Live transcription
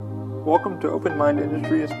Welcome to Open Mind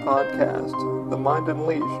Industries Podcast, The Mind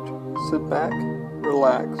Unleashed. Sit back,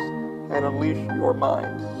 relax, and unleash your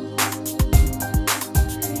mind.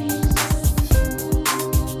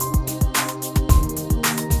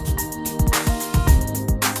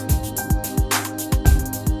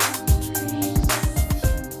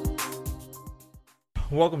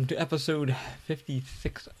 Welcome to episode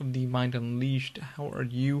 56 of The Mind Unleashed. How are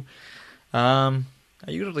you? I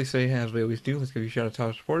usually say, as we always do, let's give you a shout out to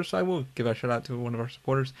our supporters. So I will give a shout out to one of our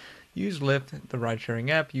supporters. Use Lyft, the ride sharing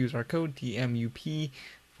app. Use our code TMUP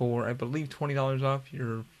for, I believe, $20 off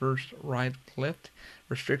your first ride with Lyft.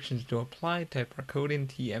 Restrictions do apply. Type our code in,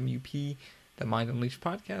 TMUP, the Mind Unleashed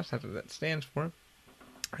Podcast. That's what that stands for.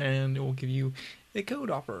 And it will give you a code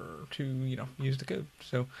offer to, use the code.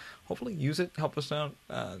 So hopefully use it, help us out,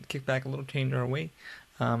 kick back a little change our way.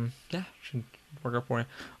 Should work out for you.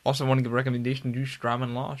 Also, I want to give a recommendation to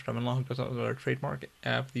Straumann Law. Straumann Law hooked us up with our trademark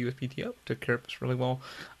for the USPTO. Took care of us really well.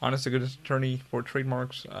 Honest, a good attorney for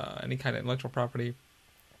trademarks, any kind of intellectual property,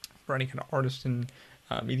 for any kind of artist and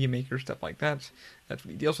media maker, stuff like that. That's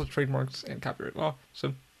what he deals with, trademarks and copyright law.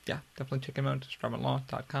 So, yeah, definitely check him out.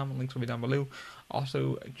 StraumannLaw.com. Links will be down below.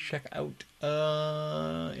 Also, check out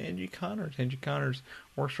Angie Connors. Angie Connors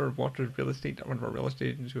works for Walters Real Estate, one of our real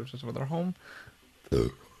estate agents who helps us with our home.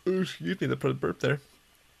 Excuse me, the burp there.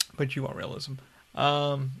 But you are realism.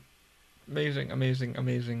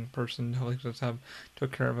 Amazing person. Helped us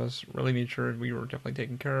took care of us. Really made sure we were definitely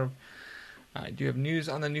taken care of. I do have news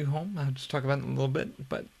on the new home. I'll just talk about it in a little bit.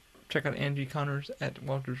 But check out Angie Connors at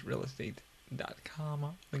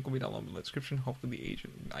WaltersRealEstate.com. Link will be down below in the description. Hopefully the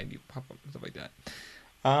agent ID will pop up and stuff like that.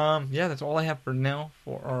 That's all I have for now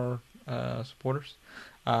for our supporters.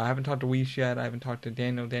 I haven't talked to Weiss yet. I haven't talked to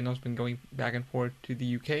Daniel. Daniel's been going back and forth to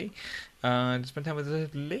the UK to spend time with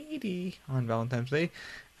a lady on Valentine's Day.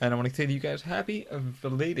 And I want to say to you guys, happy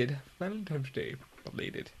belated Valentine's Day.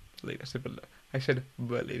 Belated. I said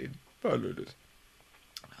belated. Valentine's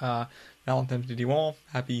Day to you all.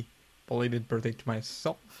 Happy belated birthday to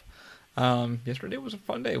myself. Yesterday was a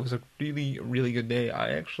fun day. It was a really, really good day.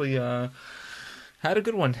 I actually had a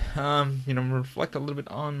good one. Reflect a little bit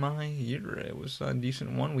on my year. It was a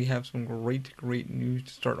decent one. We have some great news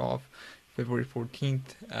to start off. February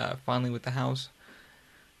 14th, finally with the house.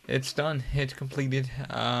 It's done. It's completed.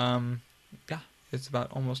 It's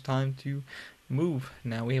about almost time to move.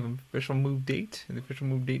 Now we have an official move date. The official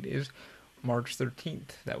move date is March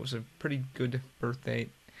 13th. That was a pretty good birthday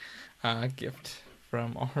gift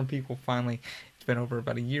from our people, finally. It's been over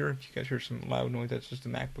about a year. If you guys hear some loud noise, that's just the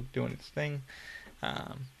MacBook doing its thing.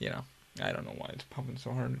 I don't know why it's pumping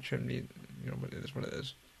so hard. It shouldn't be, but it is what it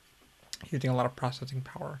is. Using a lot of processing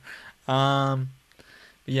power. But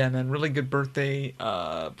yeah, man, really good birthday.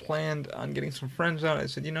 Planned on getting some friends out. I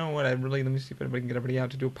said, you know what, let me see if anybody can get everybody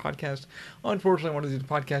out to do a podcast. Unfortunately, I wanted to do the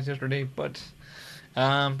podcast yesterday, but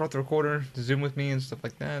brought the recorder to Zoom with me and stuff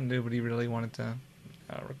like that. Nobody really wanted to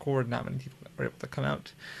record. Not many people were able to come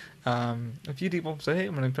out. A few people said, hey,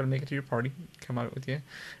 I'm going to try to make it to your party. Come out with you.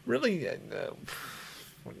 Really,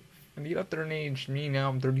 when you get up there in age, me now,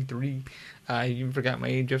 I'm 33. I even forgot my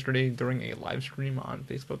age yesterday during a live stream on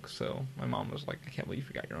Facebook. So my mom was like, I can't believe you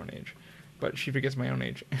forgot your own age. But she forgets my own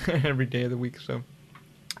age every day of the week. So,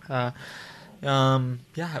 it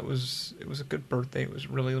was a good birthday. It was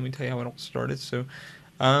really, let me tell you how it all started. So,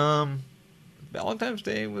 Valentine's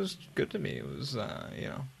Day was good to me. It was, spent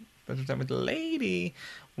some time with the lady.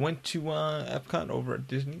 Went to Epcot over at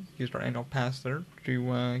Disney. Used our annual pass there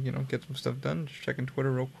to, get some stuff done. Just checking Twitter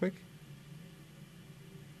real quick.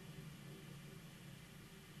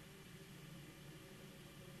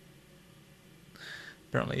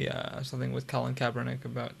 Apparently, something with Colin Kaepernick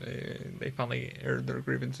about they finally aired their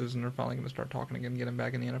grievances and they're finally going to start talking again and get him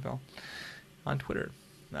back in the NFL on Twitter.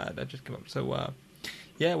 That just came up. So,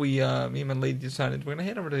 me and my lady decided we're going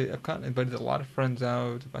to head over to Epcot and invited a lot of friends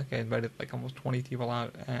out. I invited like almost 20 people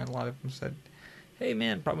out, and a lot of them said, hey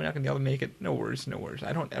man, probably not going to be able to make it. No worries.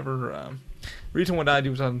 I don't ever, reason what I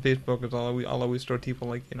do is on Facebook is I'll always throw people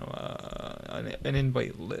like, an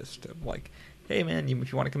invite list of like, hey man,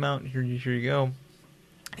 if you want to come out, here you go.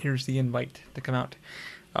 Here's the invite to come out.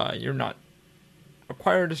 You're not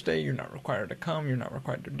required to stay, you're not required to come, you're not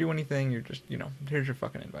required to do anything, you're just, here's your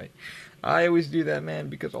fucking invite. I always do that, man,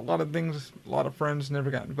 because a lot of friends never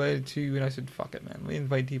got invited to, and I said, fuck it, man, we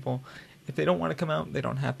invite people. If they don't want to come out, they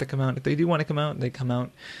don't have to come out. If they do want to come out, they come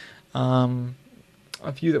out.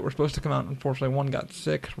 A few that were supposed to come out, unfortunately, one got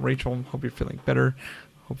sick. Rachel, hope you're feeling better.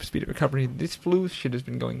 Hope speedy recovery. This flu shit has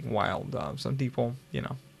been going wild. Some people,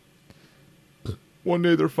 one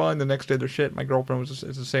day they're fine, the next day they're shit. My girlfriend is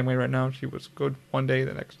the same way right now. She was good one day,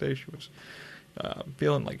 the next day she was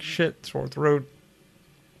feeling like shit, sore throat,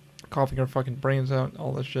 coughing our fucking brains out,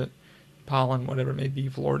 all this shit. Pollen, whatever it may be.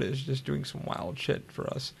 Florida is just doing some wild shit for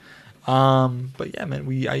us. But yeah, man,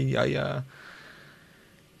 I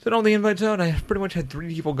sent all the invites out. I pretty much had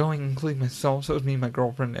 3 people going, including myself. So it was me, my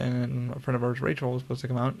girlfriend, and a friend of ours, Rachel, was supposed to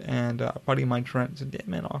come out. And a buddy of mine, Trent, said, yeah,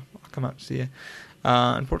 man, I'll come out and see you.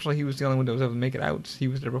 Unfortunately, he was the only one that was able to make it out. He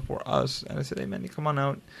was there before us. And I said, hey, man, you come on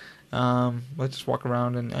out. Let's just walk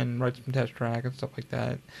around and write some test track and stuff like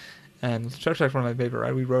that. And test track's one of my favorite,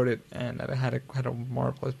 right? We wrote it, and I had a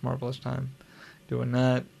marvelous time doing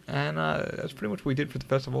that. And that's pretty much what we did for the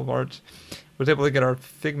Festival of Arts. Was able to get our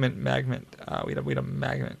Figment magnet. We had a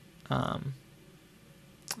magnet. The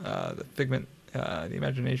Figment, the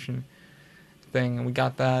imagination thing, and we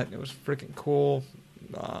got that. It was freaking cool.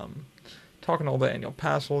 Talking to all the annual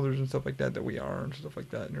pass holders and stuff like that we are, and stuff like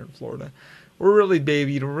that here in Florida. We're really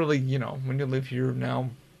babied. We're really, when you live here now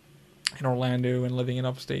in Orlando and living in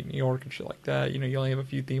upstate New York and shit like that, you only have a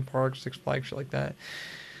few theme parks, Six Flags, shit like that.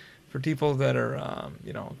 For people that are,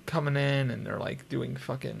 coming in and they're like doing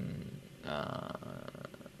fucking,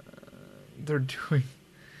 they're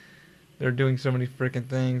doing so many freaking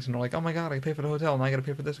things, and they're like, oh my god, I gotta pay for the hotel, and I gotta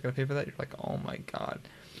pay for this, I gotta pay for that. You're like, oh my god.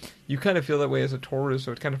 You kind of feel that way as a tourist,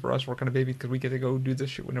 so it's kind of for us, we're kind of baby because we get to go do this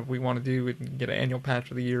shit whenever we want to do it and get an annual pass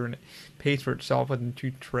for the year, and it pays for itself within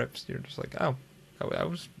 2 trips. You're just like, oh, that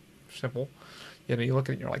was simple. You look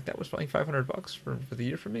at it and you're like, that was like $500 for the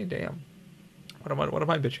year for me? Damn. What am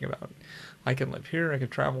I bitching about? I can live here, I can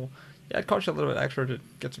travel. Yeah, it costs you a little bit extra to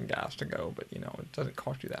get some gas to go, but it doesn't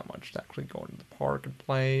cost you that much to actually go into the park and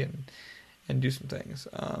play and do some things.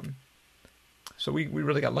 So we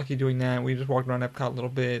really got lucky doing that. We just walked around Epcot a little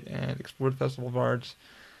bit and explored the Festival of Arts.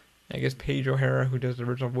 I guess Paige O'Hara, who does the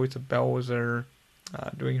original voice of Belle, was there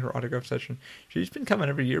doing her autograph session. She's been coming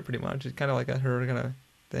every year pretty much. It's kind of like her kind of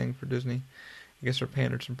thing for Disney. I guess they're paying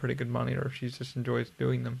her some pretty good money, or she just enjoys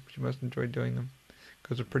doing them. She must enjoy doing them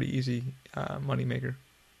because they're pretty easy money maker.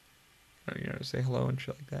 To say hello and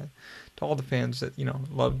shit like that to all the fans that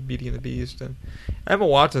loved Beauty and the Beast. And Emma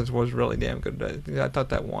Watson's was really damn good. I thought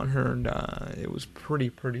that won her, and it was pretty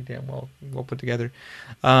damn well put together.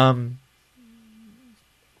 What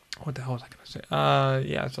the hell was I gonna say?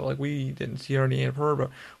 Yeah, so like we didn't see any of her, but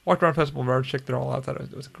walked around Festival of Arts, checked it all out. Thought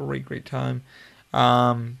it was a great time.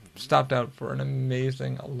 Stopped out for an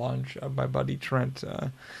amazing lunch. My buddy Trent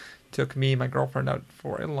took me and my girlfriend out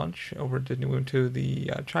for a lunch over at Disney. We went to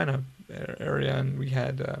the China area, and we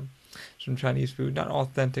had some Chinese food, not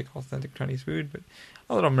authentic Chinese food, but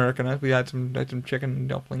a little Americanized. We had some chicken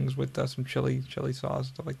dumplings with some chili sauce,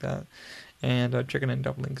 stuff like that, and chicken and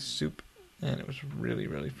dumpling soup, and it was really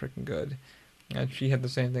freaking good. And she had the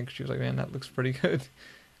same thing. She was like, man, that looks pretty good.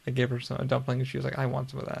 I gave her a dumpling, and she was like, I want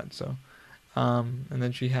some of that. So and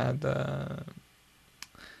then she had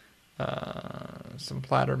some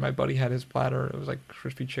platter. My buddy had his platter. It was like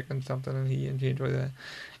crispy chicken something, and he enjoyed that.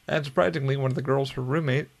 And surprisingly, one of the girls, her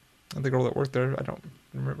roommate, the girl that worked there, I don't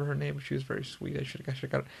remember her name, but she was very sweet. I should have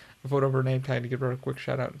got a photo of her name tag to give her a quick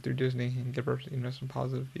shout out through Disney and give her some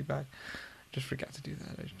positive feedback. Just forgot to do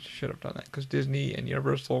that. I should have done that because Disney and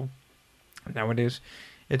Universal nowadays,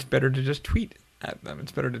 it's better to just tweet at them.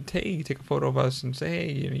 It's better to take a photo of us and say,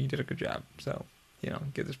 hey, you did a good job. So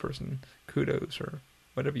give this person kudos or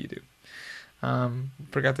whatever you do.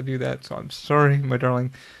 Forgot to do that, so I'm sorry, my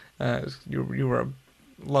darling. You were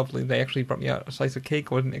lovely. They actually brought me out a slice of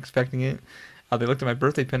cake. Wasn't expecting it. They looked at my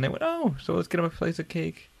birthday pin. They went, oh, so let's get him a slice of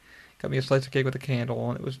cake. Got me a slice of cake with a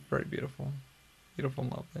candle, and it was very beautiful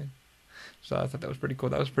and lovely. So I thought that was pretty cool.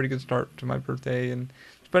 That was a pretty good start to my birthday, and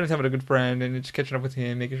spending time with a good friend, and just catching up with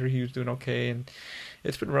him, making sure he was doing okay. And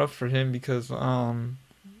it's been rough for him because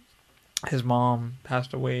his mom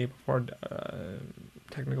passed away before,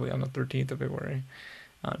 technically on the 13th of February.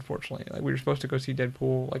 Unfortunately, like we were supposed to go see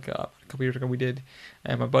Deadpool like a couple years ago. We did,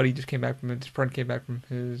 and my buddy just came back from his friend came back from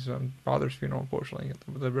his father's funeral. Unfortunately,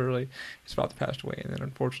 literally, his father passed away, and then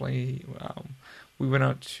unfortunately, we went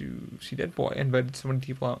out to see Deadpool. I invited so many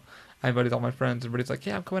people out. I invited all my friends. Everybody's like,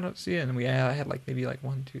 "Yeah, I'm coming out to see it." And I had like maybe like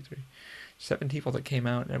 1, 2, 3, 7 people that came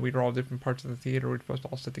out, and we were all different parts of the theater. We were supposed to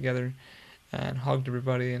all sit together and hugged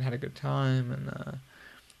everybody and had a good time. And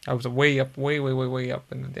I was way up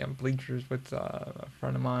in the damn bleachers with a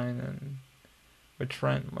friend of mine and with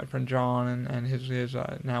Trent, my friend John, and his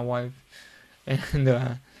now wife,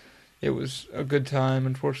 and it was a good time.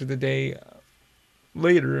 Unfortunately, the day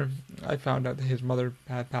later, I found out that his mother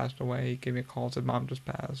had passed away. He gave me a call and said, Mom just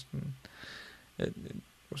passed, and it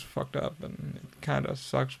was fucked up, and it kind of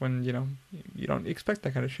sucks when you don't expect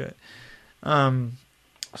that kind of shit.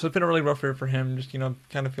 So it's been a really rough year for him, just,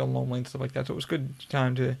 kind of feeling lonely and stuff like that. So it was a good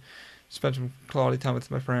time to spend some quality time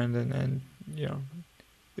with my friend, and you know,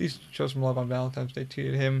 at least show some love on Valentine's Day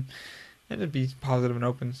to him, and it'd be positive and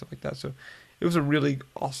open and stuff like that. So it was a really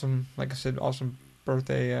awesome, like I said, awesome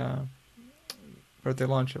birthday birthday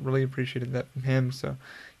lunch. I really appreciated that from him. So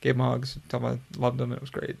gave him hugs, told him I loved him. It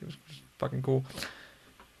was great. It was just fucking cool.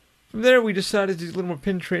 From there, we decided to do a little more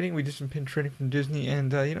pin trading. We did some pin trading from Disney,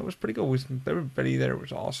 and it was pretty cool. Everybody there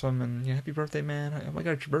was awesome, and happy birthday, man! Oh my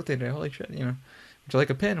god, it's your birthday today! Holy shit! Would you like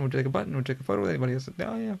a pin? Would you like a button? Would you like a photo with anybody? I said,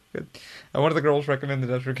 oh yeah, good. One of the girls recommended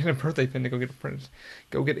us for getting a birthday pin to go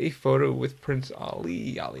get a photo with Prince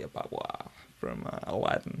Ali Ababa from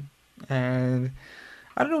Aladdin, and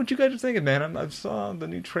I don't know what you guys are thinking, man. I saw the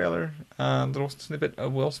new trailer, little snippet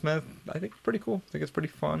of Will Smith. I think it's pretty cool. I think it's pretty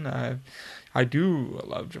fun. I do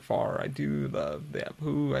love Jafar. I do love the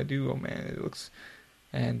Abu. I do. Oh man, it looks,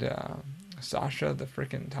 and Sasha, the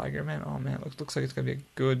freaking tiger, man. Oh man, it looks like it's gonna be a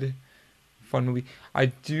good, fun movie. I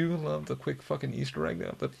do love the quick fucking Easter egg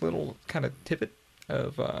though. The little kind of tidbit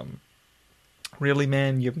of really,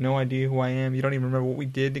 man, you have no idea who I am. You don't even remember what we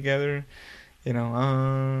did together.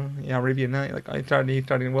 Arabian Night. Like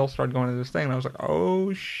Will started going to this thing, and I was like,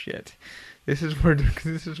 oh shit, this is where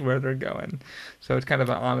they're going. So it's kind of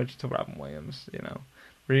an homage to Robin Williams.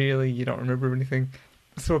 Really, you don't remember anything.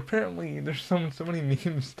 So apparently, there's so many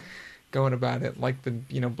memes going about it, like the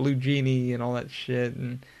blue genie and all that shit,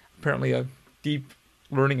 and apparently a deep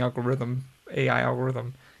learning algorithm, AI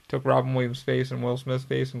algorithm, took Robin Williams' face and Will Smith's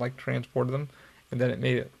face and like transported them, and then it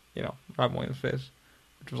made it, Robin Williams' face,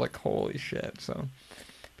 which was like, holy shit. So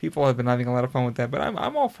people have been having a lot of fun with that, but I'm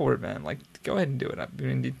all for it, man. Like, go ahead and do it. I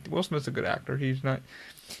mean, Will Smith's a good actor.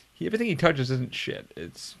 Everything he touches isn't shit.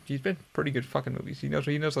 He's been pretty good fucking movies. He knows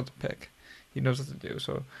what to pick. He knows what to do.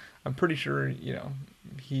 So I'm pretty sure,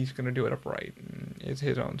 he's gonna do it upright. And it's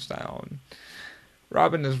his own style. And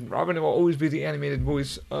Robin will always be the animated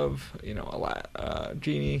voice of,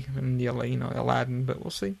 Genie and Aladdin, but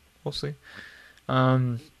we'll see.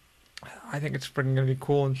 I think it's freaking gonna be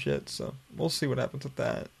cool and shit, so we'll see what happens with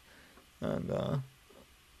that. And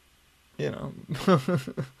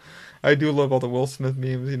I do love all the Will Smith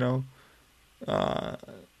memes.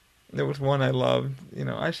 There was one I loved.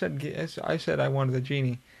 I said I wanted a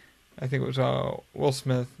genie. I think it was Will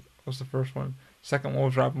Smith was the first one. Second one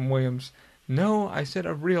was Robin Williams. No, I said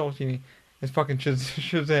a real genie. It's fucking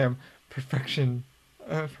Shazam Perfection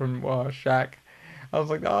from Shaq. I was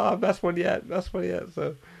like, oh, best one yet.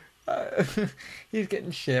 So he's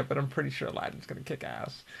getting shit, but I'm pretty sure Aladdin's gonna kick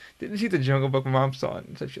ass. Didn't see the Jungle Book. My mom saw it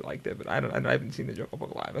and said she liked it, but I haven't seen the Jungle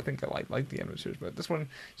Book live. I think I like the animated series, but this one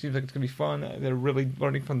seems like it's gonna be fun. They're really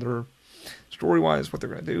learning from their story-wise what they're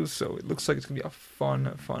gonna do, so it looks like it's gonna be a fun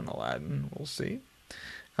Aladdin. We'll see.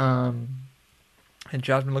 And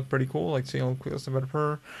Jasmine looked pretty cool. Like seeing a quick listen about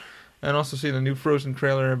her, and also seeing the new Frozen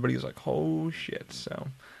trailer. Everybody's like, "Oh shit!" So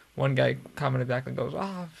one guy commented back and goes,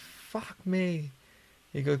 "Ah, fuck me."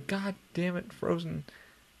 He goes, God damn it, Frozen.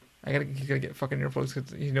 He's gotta get fucking earplugs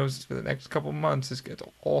because he knows for the next couple of months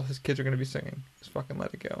all his kids are gonna be singing. Just fucking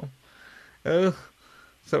let it go. Ugh.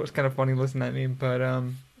 So it was kind of funny listening to that meme, but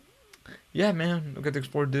yeah, man, we'll get to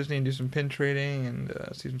explore Disney and do some pin trading and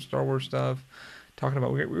see some Star Wars stuff. Talking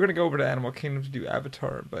about we were gonna go over to Animal Kingdom to do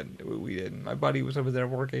Avatar, but we didn't. My buddy was over there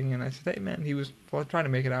working, and I said, "Hey, man," he was trying to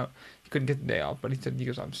make it out. He couldn't get the day off, but he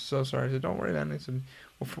goes, "I'm so sorry." I said, "Don't worry, man." He said,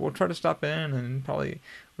 "We'll try to stop in and probably."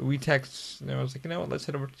 We text. I was like, what? Let's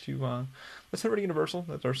head over to Universal.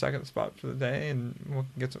 That's our second spot for the day, and we'll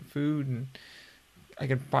get some food. And I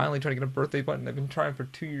can finally try to get a birthday button. I've been trying for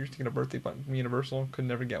 2 years to get a birthday button from Universal. Could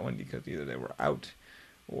never get one because either they were out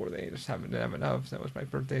or they just haven't have enough. That was my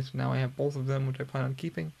birthday, so now I have both of them, which I plan on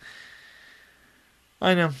keeping.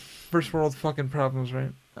 I know, first world fucking problems,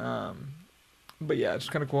 right? But yeah, it's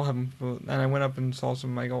kind of cool having. And I went up and saw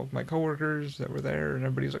some of my coworkers that were there, and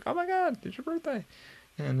everybody's like, "Oh my god, it's your birthday!"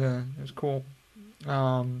 And it was cool.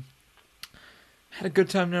 Had a good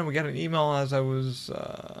time there. We got an email as I was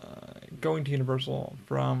going to Universal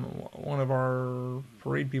from one of our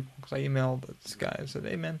parade people because I emailed this guy and said,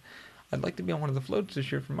 "Hey man, I'd like to be on one of the floats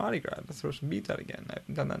this year for Mardi Gras. Let's throw some beads out again. I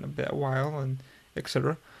haven't done that in a while, and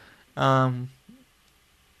etc."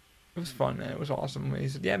 It was fun, man. It was awesome. He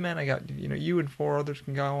said, "Yeah, man, I got you and 4 others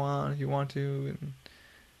can go on if you want to." And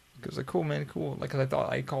I was like, "Cool, man, cool." Like, cause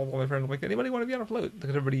I called all my friends, like, "Anybody want to be on a float?"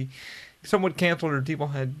 Because everybody, someone canceled or people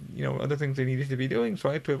had other things they needed to be doing. So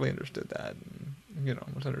I totally understood that,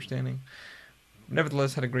 and was understanding.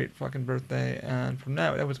 Nevertheless, had a great fucking birthday, and from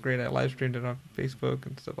that was great. I live streamed it on Facebook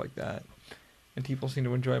and stuff like that, and people seemed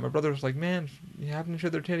to enjoy it. My brother was like, "Man, you haven't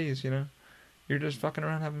showed their titties, you're just fucking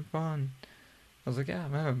around having fun." I was like, "Yeah,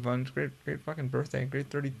 I'm having fun. It's great fucking birthday, great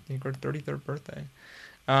 33rd birthday."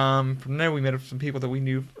 From there, we met up with some people that we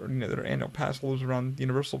knew, that are annual pass holders around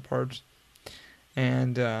Universal parts,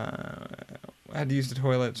 and I had to use the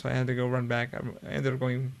toilet, so I had to go run back. I ended up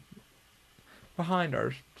going behind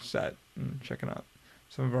our set and checking out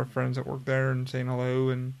some of our friends that work there and saying hello,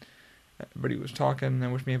 and everybody was talking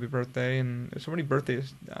and wished me happy birthday, and there's so many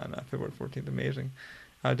birthdays on February 14th, amazing.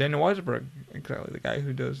 Daniel Weisenberg, exactly, the guy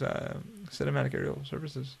who does Cinematic Aerial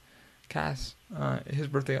Services, Cass, his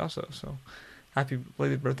birthday also, so happy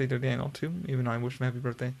belated birthday to Daniel too, even though I wish him happy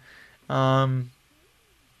birthday. I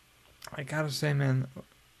gotta say, man,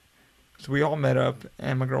 so we all met up,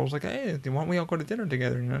 and my girl was like, hey, why don't we all go to dinner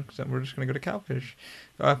together, because we're just going to go to Cowfish.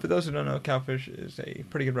 For those who don't know, Cowfish is a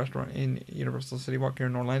pretty good restaurant in Universal City Walk here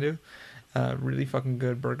in Orlando. Really fucking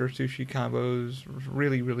good burger, sushi combos,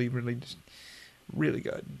 really, really, really just really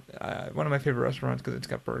good. One of my favorite restaurants because it's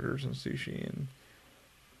got burgers and sushi, and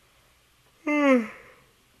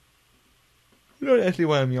you know actually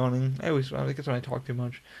why I'm yawning. I think it's when I talk too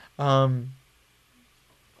much.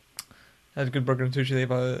 Has good burger and sushi. They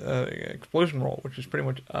have a explosion roll, which is pretty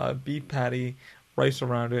much a beef patty, rice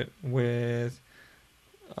around it with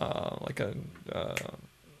like a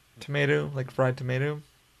tomato, like fried tomato,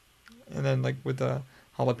 and then like with a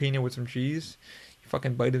jalapeno with some cheese. You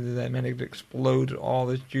fucking bite into that, man, it explodes all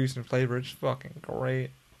this juice and flavor. It's fucking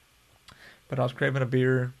great. But I was craving a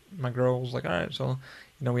beer. My girl was like, all right, so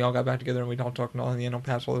we all got back together and we all talked to all the annual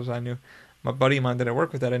pass holders I knew. My buddy of mine that I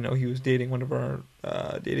work with, that I know he was dating one of our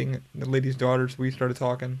dating the lady's daughters. We started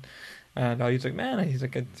talking, and he's like, man, he's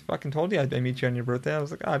like, I fucking told you I'd meet you on your birthday. I was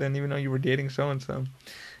like, oh, I didn't even know you were dating so and so.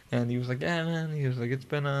 And he was like, yeah, man. He was like, it's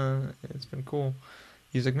been cool.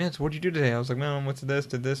 He's like, man, so what'd you do today? I was like, man, I went to this,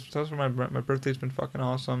 did this. So my birthday's been fucking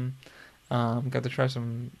awesome. Got to try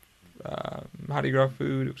some Mardi Gras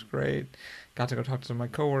food. It was great. Got to go talk to some of my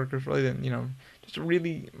coworkers. Really didn't, just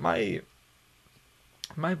really my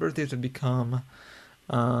birthdays have become,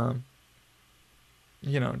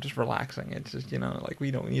 just relaxing. It's just, like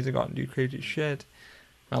we don't need to go out and do crazy shit.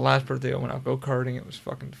 My last birthday I went out go-karting. It was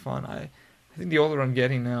fucking fun. I think the older I'm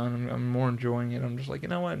getting now, and I'm more enjoying it, I'm just like, you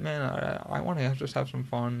know what, man, I want to just have some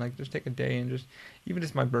fun. Like, just take a day and just, even if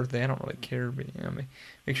it's my birthday, I don't really care, but,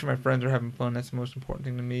 make sure my friends are having fun. That's the most important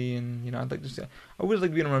thing to me, and, I'd like to say, I always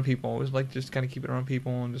like being around people. I always like just kind of keeping around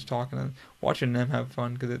people and just talking and watching them have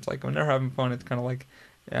fun, because it's like, when they're having fun, it's kind of like,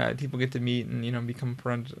 people get to meet and, become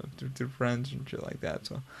friends through friends and shit like that,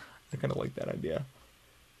 so I kind of like that idea.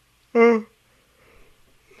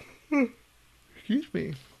 Excuse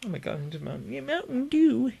me. Oh my god, just Mountain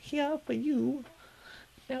Dew here for you.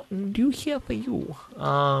 Mountain Dew here for you.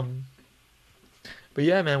 But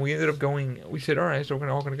yeah, man, we ended up going. We said, all right, so we're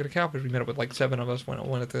all gonna go to Cowfish. We met up with like 7 of us. Went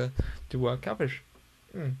to Cowfish.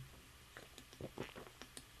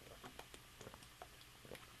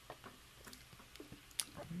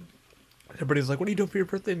 Everybody's like, what are you doing for your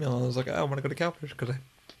birthday meal? And I was like, oh, I want to go to Cowfish because I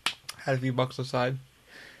had a few bucks aside.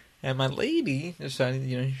 And my lady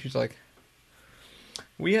decided, she's like,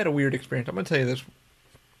 we had a weird experience. I'm going to tell you this.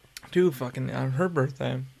 Dude, fucking, on her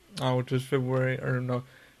birthday, which is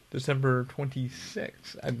December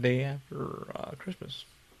 26th, a day after Christmas.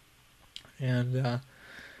 And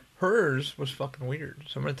hers was fucking weird.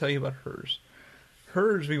 So I'm going to tell you about hers.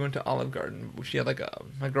 Hers, we went to Olive Garden. She had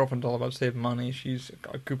my girlfriend's all about saving money. She's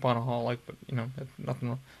a couponaholic, but,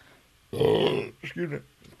 nothing wrong. Excuse me.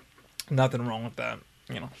 Nothing wrong with that.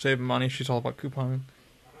 Saving money. She's all about couponing.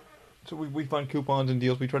 So we find coupons and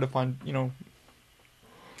deals. We try to find,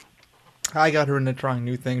 I got her into trying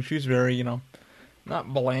new things. She's very,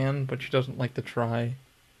 not bland, but she doesn't like to try.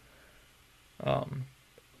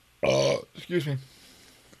 Excuse me.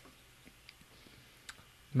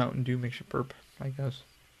 Mountain Dew makes you burp, I guess.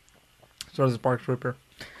 So does Barks Ripper.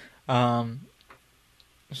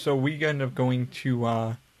 So we end up going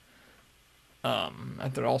to,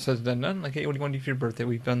 after all says and done, like, hey, what do you want to do for your birthday?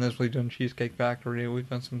 We've done this, we've done Cheesecake Factory, we've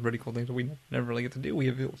done some pretty cool things that we never really get to do. We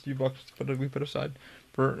have a few bucks we put aside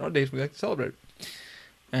for our days we like to celebrate.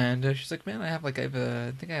 And she's like, man, I think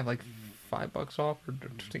I have like $5 off, or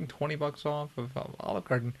taking $20 off of Olive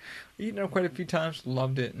Garden. Eaten there quite a few times,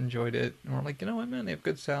 loved it, enjoyed it. And we're like, you know what, man, they have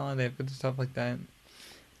good salad, they have good stuff like that.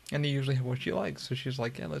 And they usually have what she likes. So she's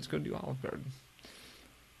like, yeah, let's go do Olive Garden.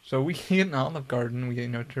 So we get in Olive Garden, we get,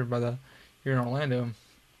 here in Orlando.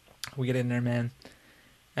 We get in there, man.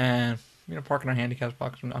 And, parking our handicap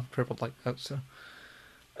box. I'm crippled like that, so.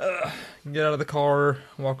 Get out of the car,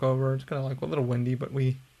 walk over. It's kind of like a little windy, but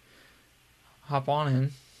we hop on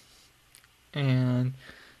in. And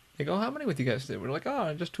they go, how many with you guys today? We're like,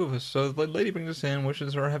 oh, just 2 of us. So the lady brings us in,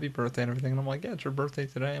 wishes her a happy birthday and everything. And I'm like, yeah, it's her birthday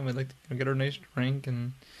today. And we'd like to get her a nice drink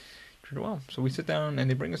and treat her well. So we sit down and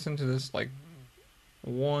they bring us into this, like,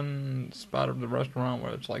 one spot of the restaurant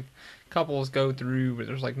where it's like couples go through, but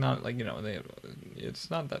there's like not like it's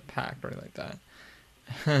not that packed or anything like that.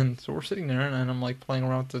 And so we're sitting there, and I'm like playing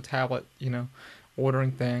around with the tablet,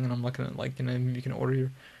 ordering thing, and I'm looking at like you can order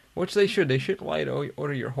your, which they should light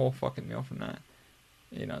order your whole fucking meal from that.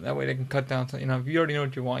 That way they can cut down to, if you already know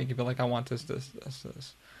what you want, you can be like, I want this, this, this,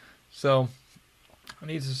 this. So,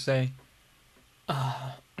 needless to say,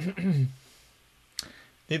 uh,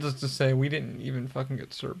 needless to say, we didn't even fucking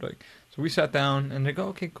get served. Like, so we sat down, and they go,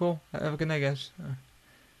 okay, cool, have a good night, guys.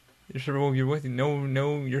 Your server will be with you.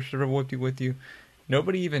 No, your server will be with you.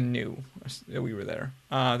 Nobody even knew that we were there.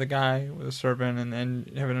 The guy was serving and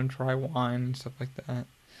then having him try wine and stuff like that.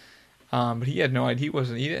 But he had no idea.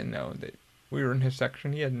 He didn't know that we were in his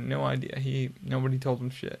section. He had no idea. Nobody told him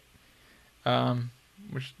shit.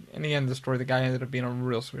 Which in the end of the story, the guy ended up being a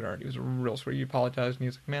real sweetheart. He was a real sweet. He apologized and he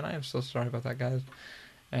was like, "Man, I am so sorry about that, guys."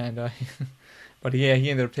 And but yeah, he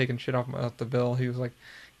ended up taking shit off the bill. He's like,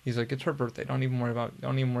 it's her birthday. Don't even worry about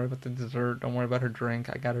the dessert. Don't worry about her drink.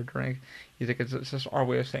 I got her drink. He's like, it's just our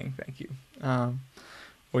way of saying thank you.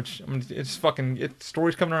 Which, I mean, it's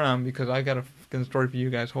stories coming around because I got a fucking story for you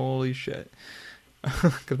guys. Holy shit.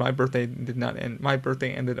 Because my birthday did not end. My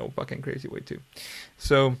birthday ended a fucking crazy way too.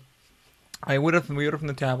 So we ordered from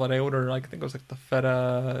the tablet. I ordered, like, I think it was like the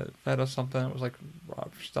feta something. It was like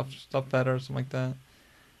stuffed feta or something like that.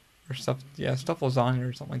 Or stuffed lasagna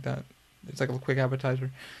or something like that. It's like a quick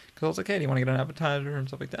appetizer. Because I was like, hey, do you want to get an appetizer and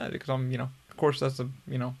stuff like that? Because I'm, of course that's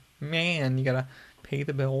man, you gotta pay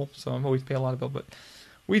the bill. So I'm always pay a lot of bill. But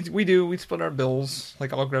we split our bills.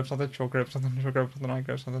 Like, I'll grab something, she'll grab something, I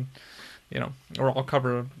grab something. Or I'll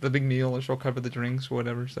cover the big meal, or she'll cover the drinks, or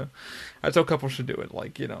whatever. So that's how couples should do it.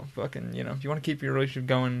 Like, fucking, if you want to keep your relationship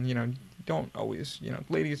going, don't always,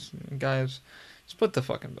 ladies and guys, split the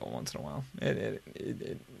fucking bill once in a while.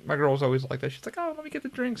 My girl's always like that. She's like, oh, let me get the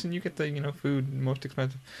drinks and you get the, food, most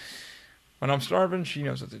expensive. When I'm starving, she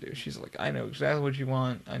knows what to do. She's like, I know exactly what you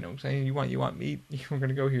want. I know exactly what you want meat. We're going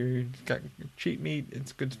to go here. You got cheap meat.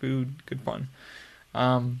 It's good food, good fun.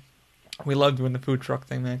 We love doing the food truck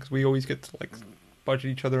thing, man, because we always get to, like,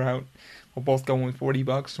 budget each other out. We'll both go in with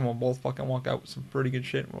 $40, and we'll both fucking walk out with some pretty good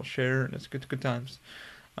shit, and we'll share, and it's good times.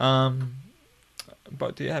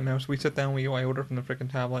 But yeah, man, so we sit down, I order from the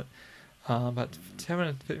freaking tablet. About 10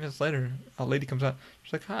 minutes, 15 minutes later, a lady comes out.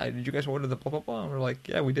 She's like, hi, did you guys order the blah, blah, blah? And we're like,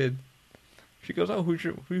 yeah, we did. She goes, oh, who's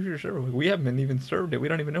your server? We haven't been even served it. We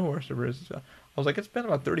don't even know who our server is. So I was like, it's been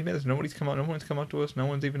about 30 minutes. No one's come up to us. No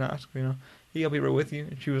one's even asked, hey, I'll be right with you.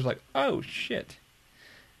 And she was like, oh, shit.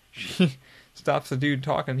 She stops the dude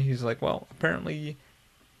talking. He's like, well, apparently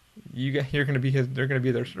they're going to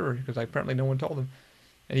be their server, because apparently no one told him.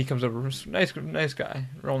 And he comes over, nice guy,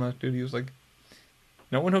 real nice dude. He was like,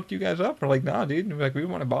 no one hooked you guys up? We're like, nah, dude. And we're like, we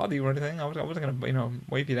didn't want to bother you or anything. I wasn't gonna,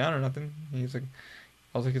 wave you down or nothing. He's like,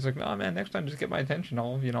 nah, man. Next time, just get my attention.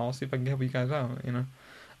 I'll see if I can help you guys out.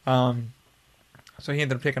 So he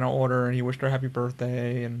ended up taking our order, and he wished her happy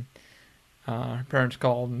birthday. And her parents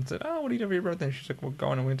called and said, oh, what do you do for your birthday? She's like, we're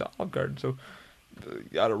going and we went to Olive Garden. So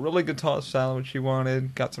got a really good tossed salad, which she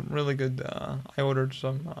wanted. Got some really good. I ordered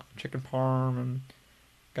some chicken parm and.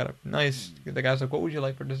 Got a nice. The guy's like, "What would you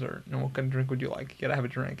like for dessert? And what kind of drink would you like? You gotta have a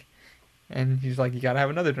drink." And he's like, "You gotta have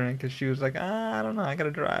another drink," because she was like, I don't know, I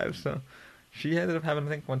gotta drive." So she ended up having, I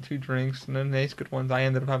think, 2 drinks, and then nice good ones. I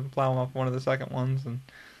ended up having plowing off one of the second ones, and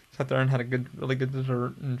sat there and had a really good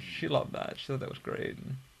dessert. And she loved that. She thought that was great.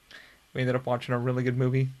 And we ended up watching a really good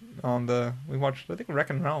movie We watched, I think,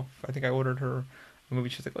 Wreck-It Ralph. I think I ordered her a movie.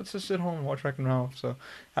 She's like, let's just sit home and watch Wreck-It Ralph. So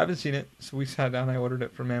I haven't seen it. So we sat down. I ordered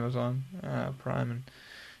it from Amazon Prime, and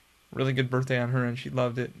really good birthday on her, and she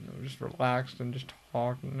loved it. And just relaxed and just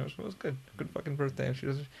talked, and it was good. Good fucking birthday. She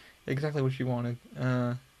does exactly what she wanted.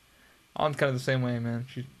 I'm kind of the same way, man.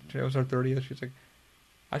 It was her 30th. She's like,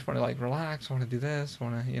 I just want to, like, relax. I want to do this. I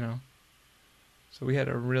want to, So we had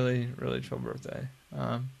a really, really chill birthday.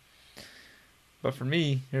 But for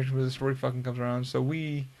me, here's where the story fucking comes around. So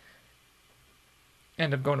we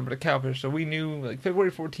end up going over to Cowfish. So we knew, like,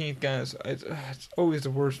 February 14th, guys, it's always the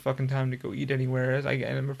worst fucking time to go eat anywhere.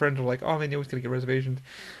 And my friends were like, oh, man, you always gotta get reservations.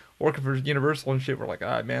 Working for Universal and shit, we're like,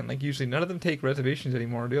 man, like, usually none of them take reservations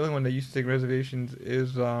anymore. The only one that used to take reservations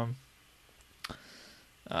is, I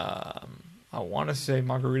want to say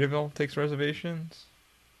Margaritaville takes reservations.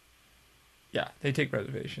 Yeah, they take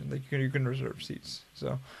reservations. Like, you can reserve seats.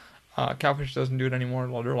 So, Cowfish doesn't do it anymore.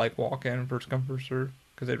 They're like walk in, first come, first serve,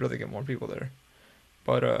 because they'd rather get more people there.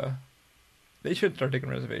 But they should start taking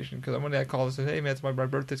reservations, because one day I called and said, hey man, my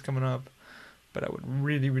birthday's coming up, but I would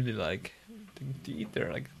really, really like to eat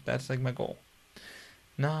there. Like, that's like my goal.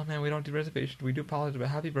 nah, man, we don't do reservations. We do apologize, but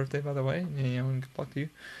happy birthday, by the way. And good luck to you.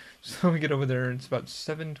 So we get over there, and it's about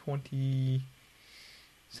 7:20,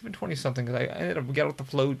 7:20 something, because I ended up, we got off the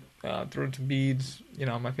float, threw some beads.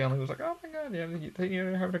 My family was like, oh my god, yeah,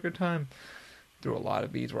 you're having a good time. Threw a lot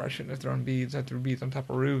of beads where I shouldn't have thrown beads. I threw beads on top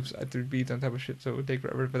of roofs. I threw beads on top of shit, so it would take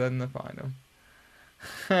forever for them to find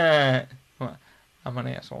them. I'm an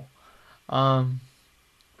asshole. Um,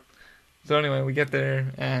 so anyway, we get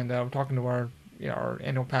there, and I'm talking to our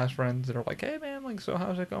annual pass friends that are like, hey man, like, so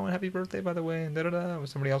how's it going? Happy birthday, by the way, and da da da. It was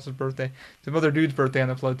somebody else's birthday. Some other dude's birthday on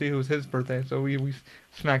the float too. It was his birthday, so we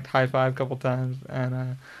smacked high five a couple times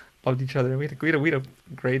and loved each other. We had a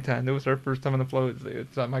great time. It was our first time on the float.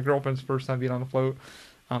 It's my girlfriend's first time being on the float.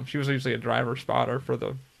 She was usually a driver spotter for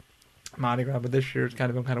the Mardi Gras, but this year it's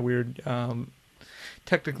kind of weird.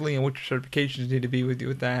 Technically, and what your certifications need to be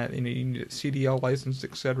with that. You need a CDL license,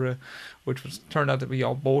 etc., which turned out to be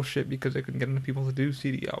all bullshit because they couldn't get enough people to do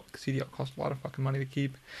CDL. CDL costs a lot of fucking money to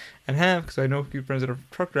keep and have, because I know a few friends that are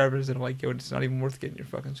truck drivers that are like, yo, it's not even worth getting your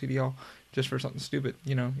fucking CDL just for something stupid. If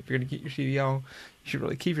you're going to get your CDL, you should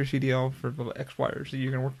really keep your CDL for X, Y, or Z.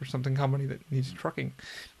 You're going to work for something company that needs trucking,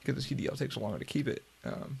 because the CDL takes longer to keep it.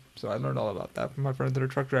 So I learned all about that from my friends that are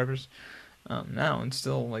truck drivers. Now, and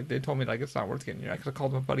still, like, they told me, like, it's not worth getting your, because I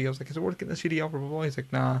called my buddy, I was like, is it worth getting the CDL for blah? He's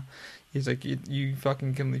like, nah. He's like, you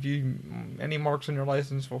fucking can, if you, any marks on your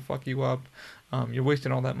license will fuck you up. You're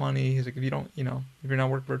wasting all that money. He's like, if you don't, if you're not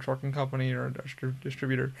working for a trucking company or a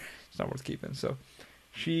distributor, it's not worth keeping. So,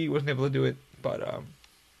 she wasn't able to do it, but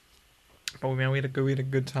man, we had a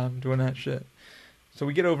good time doing that shit. So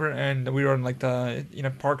we get over, and we were in, like, the,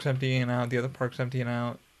 park's emptying out, the other park's emptying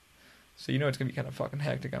out. So it's gonna be kind of fucking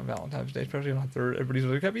hectic on Valentine's Day, especially on everybody's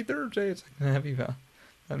like, happy Thursday. It's like, happy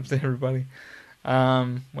Valentine's Day, everybody.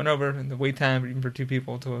 Went over, and the wait time even for 2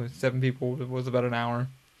 people to 7 people was about an hour.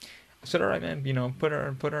 I said, all right, man, put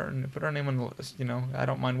our name on the list. I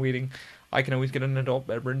don't mind waiting. I can always get an adult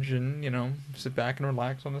beverage and sit back and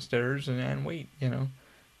relax on the stairs and wait,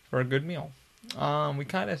 for a good meal. We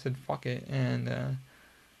kind of said fuck it, and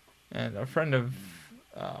a friend of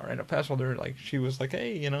Randall Passholder, like, she was like,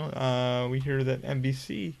 hey, we hear that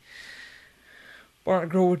NBC Bar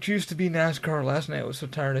and Grill, which used to be NASCAR. Last night I was so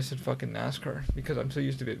tired I said fucking NASCAR, because I'm so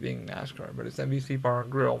used to it being NASCAR, but it's NBC Bar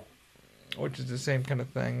and Grill, which is the same kind of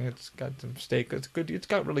thing. It's got some steak. It's good. It's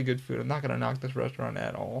got really good food. I'm not gonna knock this restaurant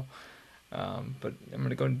at all, but I'm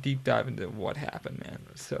gonna go deep dive into what happened, man.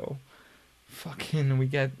 So, fucking, we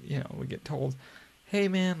get told, hey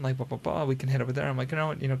man, like, blah blah blah, we can head over there. I'm like,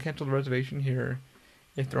 cancel the reservation here.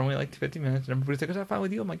 If they're only like 50 minutes, and everybody's like, is that fine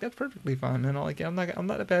with you? I'm like, that's perfectly fine. And I'm like, yeah, I'm not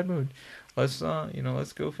in a bad mood. Let's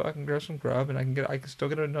let's go fucking grab some grub, and I can still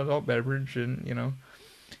get an adult beverage, and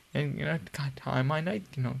God, time my night,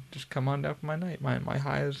 just come on down for my night. My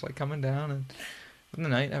high is like coming down, and for the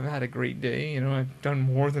night, I've had a great day. I've done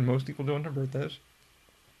more than most people do on their birthdays.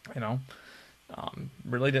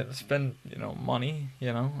 Really didn't spend money.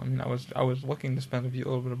 I mean, I was looking to spend a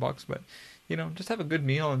little bit of bucks, but just have a good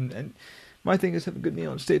meal, and my thing is have a good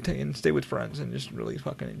meal and stay with friends and just really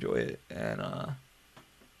fucking enjoy it. And my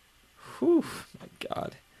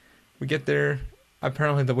God, we get there.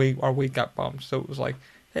 Apparently our wait got bumped, so it was like,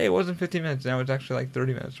 hey, it wasn't 15 minutes, now it's actually like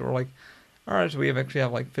 30 minutes. So we're like, all right, so we actually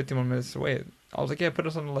have like 51 minutes to wait. I was like, yeah, put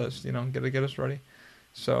us on the list, get us ready.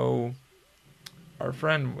 So our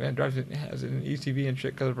friend has an ECV and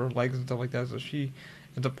shit because of her legs and stuff like that, so she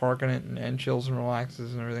ends up parking it and chills and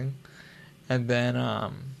relaxes and everything. And then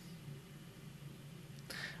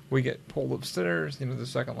we get pulled upstairs, the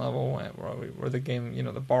second level, where the game,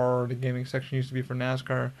 the bar, the gaming section used to be for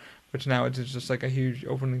NASCAR, which now it's just like a huge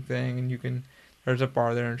opening thing, and there's a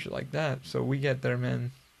bar there and shit like that. So we get there,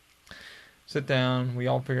 man, sit down, we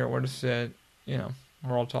all figure out where to sit, we're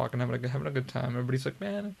all talking, having a good time. Everybody's like,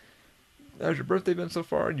 man, how's your birthday been so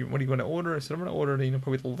far? What are you going to order? I said, I'm going to order,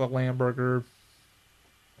 probably the lamb burger,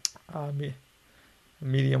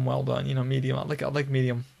 medium well done, medium. I like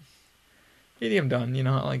medium done,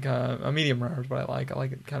 like a medium rare is what I like. I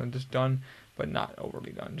like it kind of just done, but not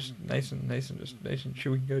overly done. Just nice and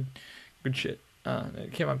chewy, good shit.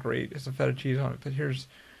 It came out great. There's some feta cheese on it, but here's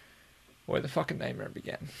where the fucking nightmare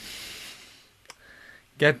began.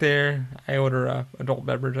 Get there, I order a adult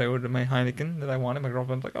beverage. I ordered my Heineken that I wanted. My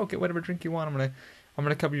girlfriend's like, okay, whatever drink you want, I'm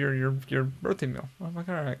gonna cover your birthday meal. I'm like,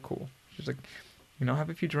 all right, cool. She's like,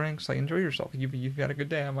 have a few drinks, like, enjoy yourself. You've had a good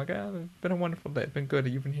day. I'm like, it's been a wonderful day. It's been good.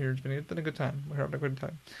 You've been here. It's been a good time. We're having a good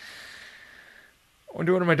time. I'm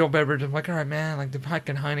doing my adult beverage. I'm like, all right, man. Like, the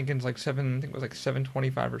fucking Heineken's like I think it was like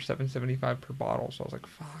 $7.25 or $7.75 per bottle. So I was like,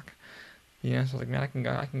 fuck. So I was like, man, I can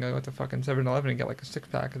go at the fucking 7-Eleven and get like a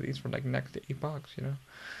 6-pack of these for like next to $8.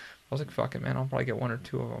 was like, fuck it, man. I'll probably get one or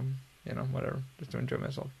two of them. You know, whatever. Just to enjoy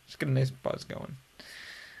myself. Just get a nice buzz going.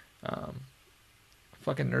 Um,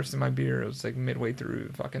 fucking nursing my beer. It was like midway through.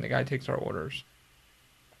 Fucking the guy takes our orders.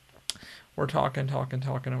 We're talking,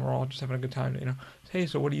 and we're all just having a good time. You know, hey,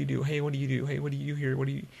 so what do you do? Hey, what do you do? Hey, what do you here? What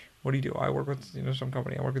do you do? I work with some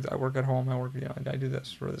company. I work at home. I do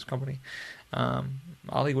this for this company.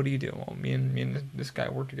 Ali, what do you do? Well, me and this guy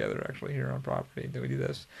work together actually here on property. Then we do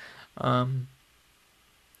this.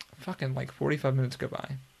 Fucking like 45 minutes go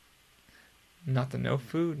by. Nothing, no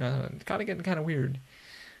food, nothing. It's kind of getting kind of weird.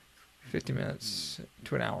 50 minutes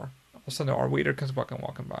to an hour. All of a sudden, our waiter comes fucking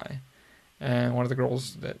walking by. And one of the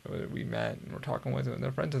girls that we met and we're talking with, and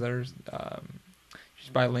they're friends of theirs, she's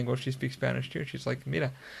bilingual, she speaks Spanish too. She's like,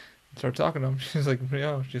 Mira, start talking to him. She's like,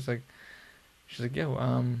 yo, she's like,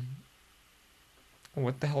 yo,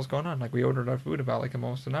 what the hell's going on? Like, we ordered our food about like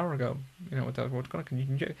almost an hour ago. You know, what's going on? Can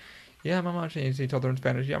you check? Yeah, mama. He told her in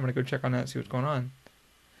Spanish, yeah, I'm gonna go check on that, see what's going on.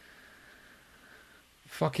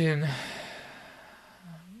 Fucking.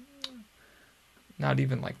 Not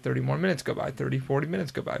even like 30 more minutes go by, 30, 40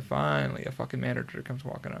 minutes go by. Finally, a fucking manager comes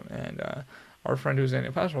walking up. And our friend who's in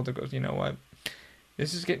a passport goes, you know what?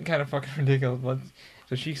 This is getting kind of fucking ridiculous.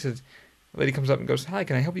 So she says, the lady comes up and goes, hi,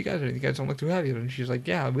 can I help you guys? You guys don't look too happy. And she's like,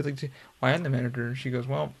 yeah, we'd like to. Why I'm the manager? And she goes,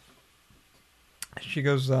 well,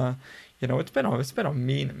 you know, it's been a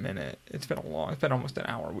mean minute. It's been almost an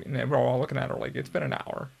hour. We're all looking at her like it's been an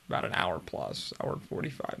hour, about an hour plus, hour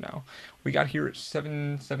 45 now. We got here at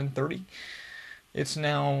 7:30.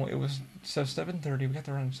 It was 7:30. We got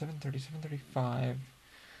there around 7:30, 7:35.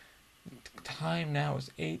 Time now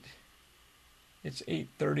is 8. It's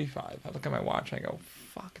 8:35. I look at my watch. I go,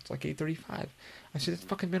 fuck, it's like 8:35. I said, it's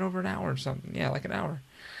fucking been over an hour or something. Yeah, like an hour.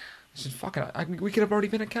 I said, fuck it. We could have already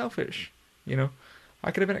been at Cowfish, you know.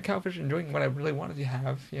 I could have been at Cowfish enjoying what I really wanted to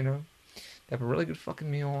have, you know. Have a really good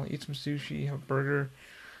fucking meal, eat some sushi, have a burger.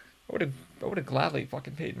 I would have gladly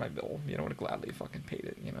fucking paid my bill. You know, I would have gladly fucking paid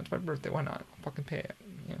it. You know, it's my birthday. Why not? I'll fucking pay it.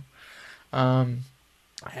 You know.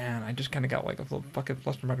 And I just kind of got like a little fucking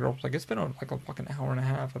flustered. My girl was like, it's been like a fucking hour and a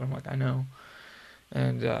half. And I'm like, I know.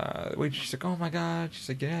 And she's like, oh my god. She's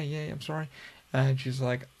like, yeah, I'm sorry. And she's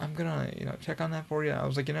like, I'm gonna, you know, check on that for you. I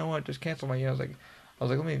was like, you know what? Just cancel my. I was like,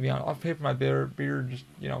 let me be honest. I'll pay for my beer. Just,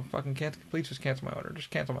 you know, fucking cancel. Please just cancel my order.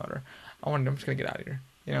 Just cancel my order. I'm just gonna get out of here.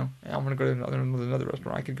 You know, and I'm gonna go to another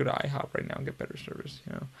restaurant. I could go to IHOP right now and get better service.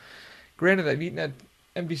 You know, granted, I've eaten at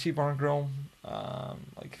NBC Bar and Grill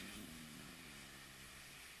like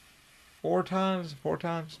four times.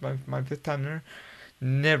 My fifth time there.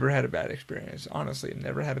 Never had a bad experience. Honestly,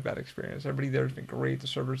 never had a bad experience. Everybody there has been great. The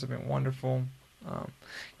servers have been wonderful.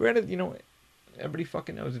 Granted, you know, everybody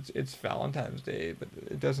fucking knows it's Valentine's Day, but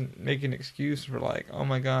it doesn't make an excuse for like, oh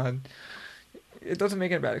my god. It doesn't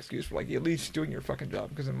make it a bad excuse for like at least doing your fucking job,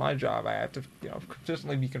 because in my job I have to, you know,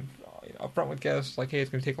 consistently be upfront with guests, like, hey, it's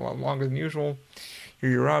going to take a lot longer than usual. Here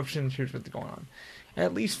are your options. Here's what's going on. And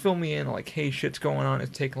at least fill me in, like, hey, shit's going on.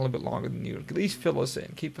 It's taking a little bit longer than you. At least fill us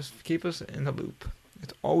in. Keep us in the loop.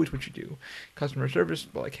 It's always what you do. Customer service,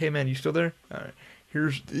 like, hey man, you still there? All right.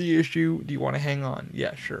 Here's the issue. Do you want to hang on?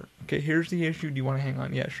 Yeah, sure. Okay, here's the issue. Do you want to hang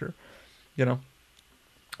on? Yeah, sure. You know.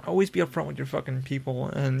 Always be upfront with your fucking people,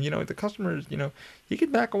 and you know the customers. You know, you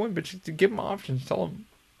can back away, but just to give them options. Tell them,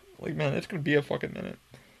 like, man, it's gonna be a fucking minute.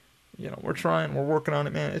 You know, we're working on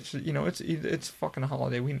it, man. It's, you know, it's fucking a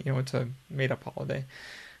holiday. It's a made up holiday.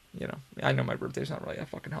 You know, I know my birthday's not really a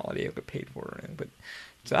fucking holiday. I get paid for it, or anything, but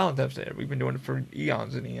it's Valentine's Day. We've been doing it for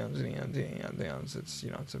eons and eons and eons and eons and eons. It's, you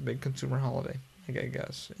know, it's a big consumer holiday, I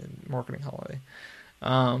guess, and marketing holiday.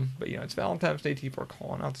 But you know, it's Valentine's Day. People are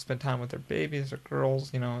calling out to spend time with their babies, their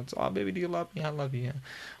girls. You know, it's, oh baby, do you love me? I love you.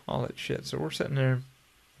 All that shit. So we're sitting there,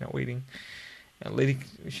 you know, waiting. And lady,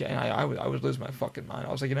 I was losing my fucking mind.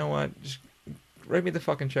 I was like, you know what? Just write me the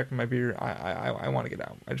fucking check for my beer. I want to get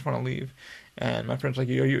out. I just want to leave. And my friend's like,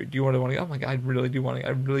 do you want to go? Oh my god, I really do want to.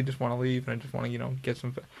 I really just want to leave, and I just want to, you know, get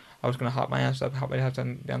some. I was gonna hop my ass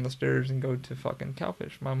down the stairs and go to fucking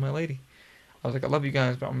Cowfish, my lady. I was like, I love you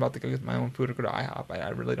guys, but I'm about to go get my own food or go to IHOP. I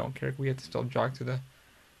really don't care. We have to still jog to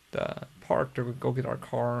the park to go get our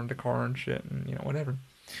car and shit, and you know, whatever.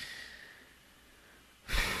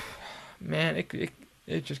 Man,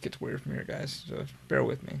 it just gets weird from here, guys. So bear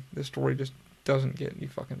with me. This story just doesn't get any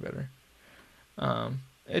fucking better.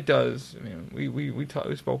 It does. I mean,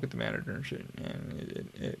 we spoke with the manager and shit,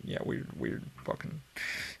 and yeah, weird fucking.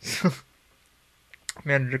 So,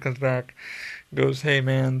 manager comes back, goes, hey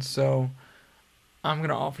man, so I'm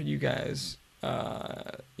gonna offer you guys,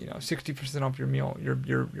 60% off your meal, your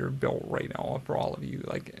bill right now for all of you.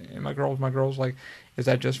 Like, and my girl's like, is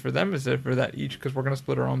that just for them? Is that for that each? Because we're gonna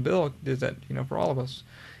split our own bill. Is that, you know, for all of us?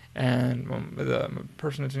 And the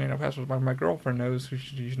person that's in past was my girlfriend knows, who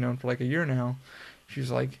she's known for like a year now.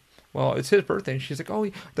 She's like, well, it's his birthday. And she's like, oh,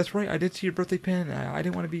 that's right. I did see your birthday pin. I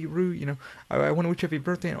didn't want to be rude. I want to wish you happy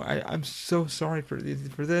birthday. I'm so sorry for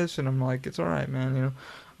this. And I'm like, it's all right, man.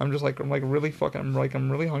 I'm like really fucking,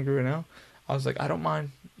 I'm really hungry right now. I was like, I don't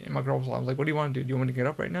mind. And my girl was like, what do you want to do? Do you want me to get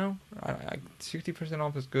up right now? 60%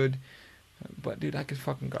 off is good. But dude, I can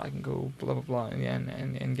go blah blah blah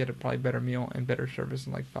and get a probably better meal and better service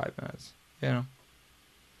in like 5 minutes. You know.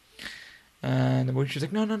 And when she's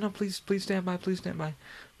like, no, please stand by, please stand by.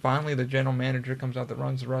 Finally, the general manager comes out that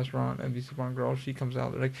runs the restaurant, NBC Farm Girl. She comes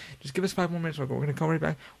out. They're like, just give us 5 more minutes. We're gonna come right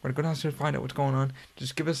back. We're gonna go downstairs, find out what's going on.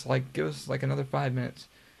 Just give us like another 5 minutes.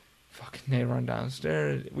 Fucking they run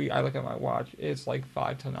downstairs. I look at my watch. It's like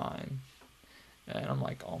 5 to 9. And I'm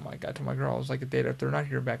like, oh my god. To my girl, I was like, if they're not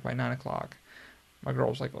here back by 9 o'clock, my girl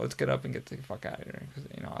was like, let's get up and get the fuck out of here.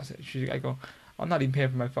 Because I go, I'm not even paying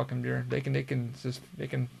for my fucking beer. They can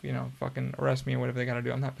fucking arrest me or whatever they gotta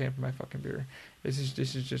do. I'm not paying for my fucking beer. This is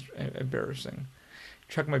just embarrassing.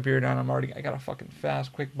 Chuck my beer down. I got a fucking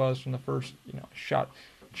fast, quick buzz from the first, shot.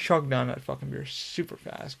 Chugged down that fucking beer super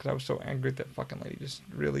fast because I was so angry at that fucking lady.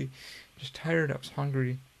 Just tired. I was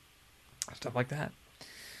hungry. Stuff like that.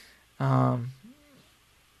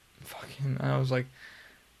 Fucking, I was like,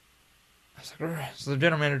 "Ugh." So the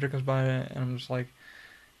general manager comes by and I'm just like,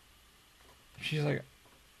 she's like,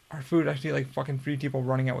 our food. I see like fucking 3 people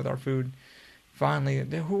running out with our food. Finally,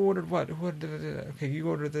 who ordered what? Okay, you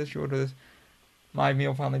order this, you order this. My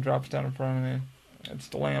meal finally drops down in front of me. It's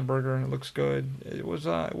the lamb burger and it looks good. It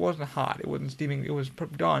wasn't hot. It wasn't steaming. It was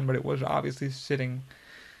done, but it was obviously sitting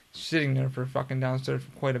there for fucking downstairs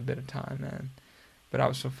for quite a bit of time, man. But I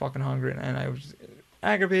was so fucking hungry and I was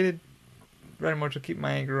aggravated. Very much to keep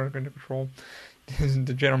my anger under control.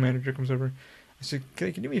 The general manager comes over. I said, can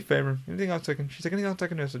you do me a favor? Anything else I can? She's like, anything else I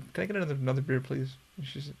can do? I said, can I get another beer, please? And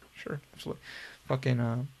she said, sure, absolutely.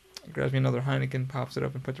 Fucking grabs me another Heineken, pops it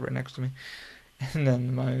up, and puts it right next to me. And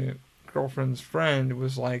then my girlfriend's friend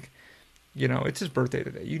was like, it's his birthday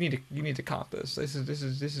today. You need to comp this. This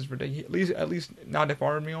is ridiculous. At least not if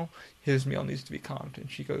our meal. His meal needs to be comped. And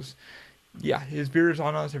she goes, yeah, his beer is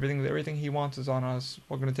on us. Everything he wants is on us.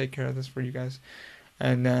 We're gonna take care of this for you guys.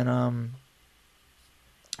 And then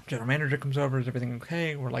general manager comes over. Is everything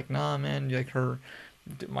okay? We're like, nah, man.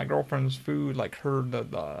 My girlfriend's food, like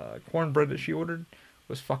the cornbread that she ordered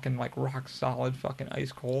was fucking like rock solid, fucking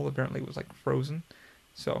ice cold. Apparently, it was like frozen.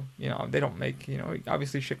 So they don't make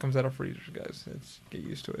obviously shit comes out of freezers, guys. Get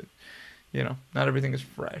used to it. Not everything is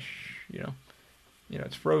fresh.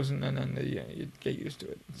 It's frozen, and then you get used to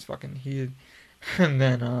it. It's fucking heated. And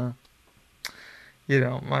then,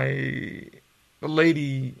 the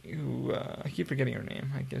lady who, I keep forgetting her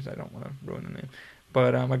name. I guess I don't want to ruin the name.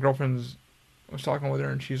 But my girlfriend was talking with her,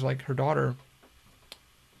 and she's like, her daughter,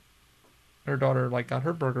 like, got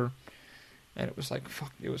her burger, and it was like,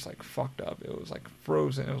 fucked up. It was like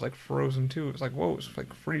frozen. It was like frozen, too. It was like, whoa, it was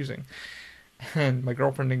like freezing. And my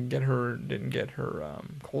girlfriend didn't get her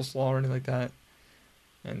coleslaw or anything like that.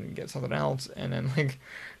 And get something else, and then like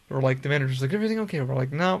we're like the manager's like, everything okay? We're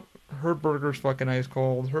like, no, her burger's fucking ice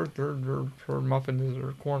cold. Her muffin is,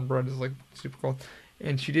 her cornbread is like super cold,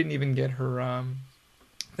 and she didn't even get her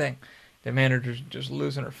thing. The manager's just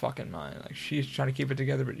losing her fucking mind. Like, she's trying to keep it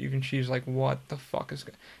together, but even she's like, what the fuck is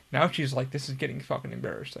now? She's like, this is getting fucking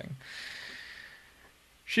embarrassing.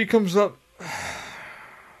 She comes up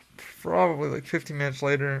probably like 15 minutes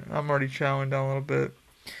later. I'm already chowing down a little bit.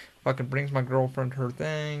 Fucking brings my girlfriend her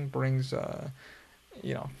thing,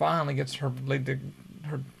 finally gets her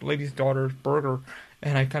lady's daughter's burger,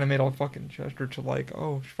 and I kind of made a fucking gesture to like,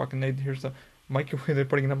 oh, here's the microwave, they're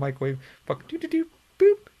putting in the microwave, fucking doo-doo-doo,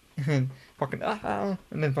 boop, and then fucking, and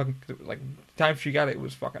then fucking, like, the time she got it, it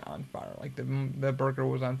was fucking on fire, like, the burger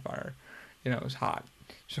was on fire, it was hot.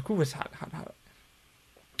 She's like, ooh, it's hot.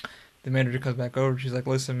 The manager comes back over, she's like,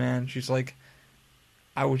 listen, man, she's like,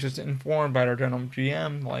 I was just informed by our general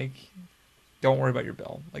GM, like, don't worry about your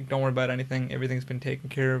bill. Like, don't worry about anything. Everything's been taken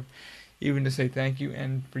care of. Even to say thank you,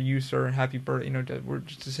 and for you, sir, happy birthday.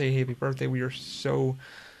 Just to say happy birthday. We are so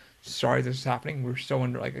sorry this is happening. We're so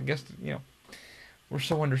we're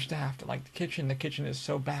so understaffed. Like, the kitchen is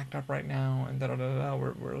so backed up right now, and da-da-da-da.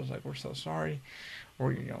 We're so sorry.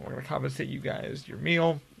 We're gonna compensate you guys your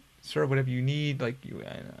meal. Serve whatever you need. Like,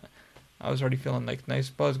 I was already feeling like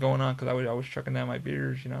nice buzz going on because I was chugging down my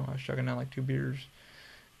beers. I was chugging down like 2 beers.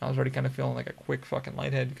 I was already kind of feeling like a quick fucking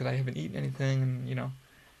lighthead because I haven't eaten anything, and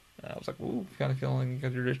I was like, ooh, kind of feeling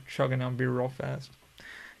because you're just chugging down beer real fast.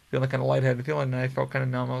 Feeling kind of lightheaded, and I felt kind of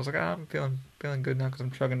numb. I was like, I'm feeling good now because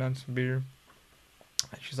I'm chugging down some beer.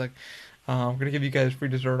 And she's like, We're gonna give you guys free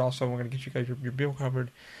dessert. Also, we're gonna get you guys your bill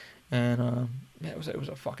covered. And man, it was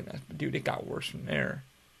a fucking mess. But dude, it got worse from there.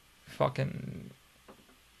 Fucking.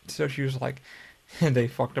 So she was like, they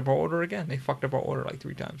fucked up our order again. They fucked up our order like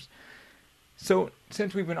 3 times. So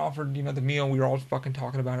since we've been offered, the meal, we were all fucking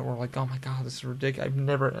talking about it. We're like, oh my god, this is ridiculous. I've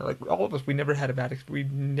never, like, all of us, we never had a bad, we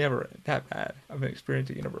never that bad of an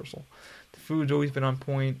experience at Universal. The food's always been on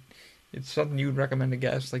point. It's something you would recommend to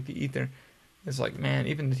guests, like, to eat there. It's like, man,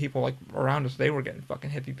 even the people like around us, they were getting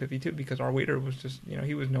fucking hippy pippy too, because our waiter was just,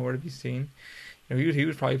 he was nowhere to be seen. He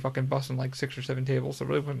was probably fucking busting like 6 or 7 tables, so it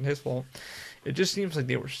really wasn't his fault. It just seems like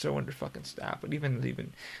they were so under fucking staffed. But even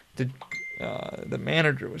the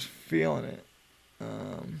manager was feeling it.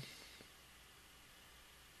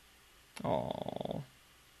 Oh.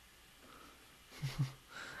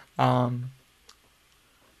 The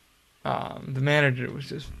manager was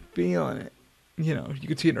just feeling it. You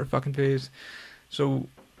could see it in her fucking face. So,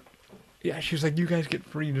 yeah, she was like, "You guys get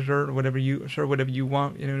free dessert or whatever you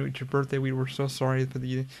want. It's your birthday. We were so sorry for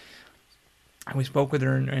the." And we spoke with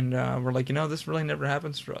her, and we're like, this really never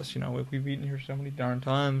happens for us. We've eaten here so many darn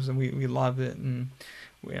times, and we love it. And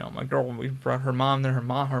my girl, we brought her mom there. Her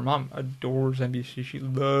mom adores NBC. She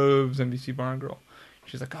loves NBC Bar and Grill.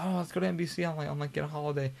 She's like, "Oh, let's go to NBC on like get a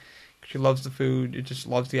holiday." She loves the food. It just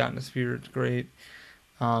loves the atmosphere. It's great.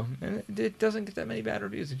 And it doesn't get that many bad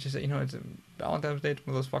reviews. It's just it's a Valentine's Day. It's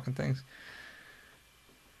one of those fucking things.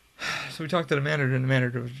 So we talked to the manager, and the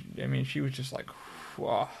manager was, she was just like,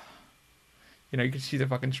 whoa. You could see the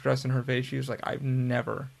fucking stress in her face. She was like, I've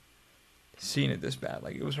never seen it this bad.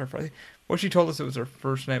 Like, it was her first. What she told us, it was her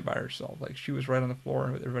first night by herself. Like, she was right on the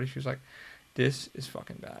floor with everybody. She was like, this is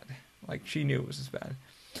fucking bad. Like, she knew it was this bad.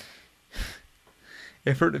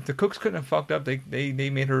 If the cooks couldn't have fucked up, they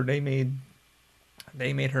made her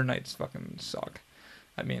nights fucking suck.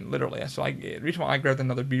 I mean, literally. So the reason why I grabbed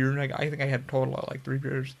another beer, I think I had a total of like 3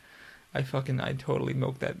 beers. I totally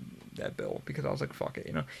milked that bill because I was like, fuck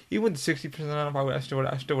it, Even with 60% off, I still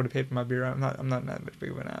would have paid for my beer. I'm not that much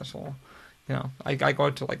big of an asshole. I go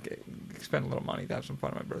out to like spend a little money to have some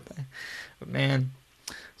fun on my birthday. But man,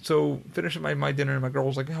 so finishing my dinner, and my girl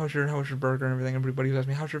was like, how's your burger and everything? Everybody was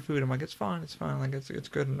asking me, how's your food? I'm like, it's fine. Like it's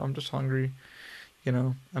good. And I'm just hungry.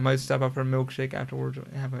 I might step up for a milkshake afterwards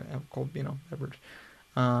and have a cold, beverage.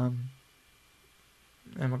 And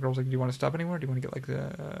my girl's like, do you want to stop anywhere? Do you want to get like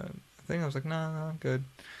the thing? I was like, no, I'm good.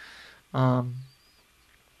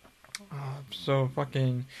 So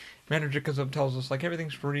fucking manager comes up, tells us like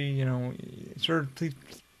everything's free. Sir,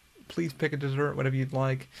 please pick a dessert, whatever you'd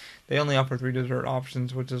like. They only offer 3 dessert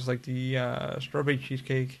options, which is like the strawberry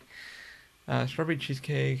cheesecake,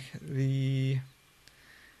 the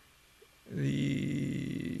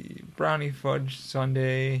brownie fudge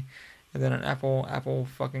sundae, and then an apple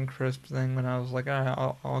fucking crisp thing. And I was like, all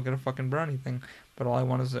right, I'll get a fucking brownie thing. But all I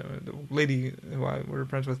want is the lady who we were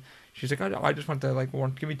friends with. She's like, I just want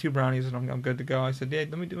to give me 2 brownies and I'm good to go. I said, yeah,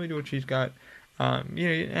 let me do what she's got.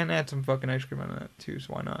 And add some fucking ice cream on that too.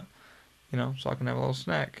 So why not? So I can have a little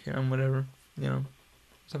snack. Whatever. Just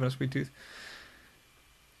having a sweet tooth.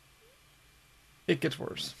 It gets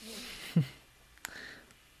worse.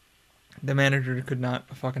 The manager could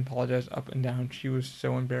not fucking apologize up and down. She was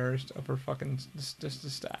so embarrassed of her fucking just the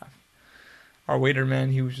staff. Our waiter,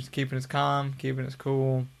 man, he was just keeping his calm, keeping his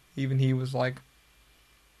cool. Even he was like,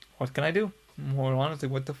 what can I do? More honestly,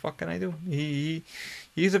 what the fuck can I do?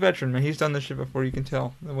 He's a veteran, man. He's done this shit before. You can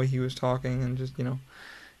tell the way he was talking and just, he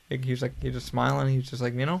was like, he's just smiling. He was just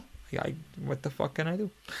like, what the fuck can I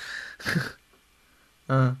do?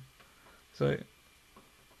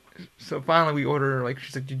 So finally we order, like,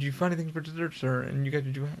 she's like, did you find anything for dessert, sir? And you guys,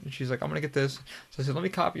 and she's like, I'm gonna get this. So I said, let me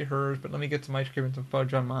copy hers, but let me get some ice cream and some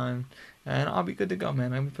fudge on mine, and I'll be good to go,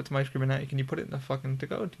 man. I'm gonna put some ice cream in that. Can you put it in the fucking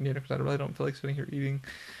to-go container? Because I really don't feel like sitting here eating.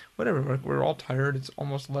 Whatever, we're all tired. It's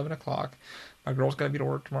almost 11 o'clock. My girl's gotta be to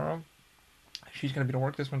work tomorrow. She's gonna be to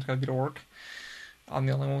work. This one's gotta be to work. I'm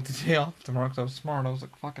the only one with the day off tomorrow because I was smart. I was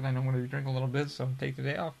like, fuck it, I know I'm gonna be drinking a little bit, so take the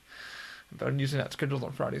day off. But I'm using that schedule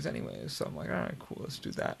on Fridays anyways, so I'm like, alright, cool, let's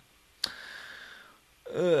do that.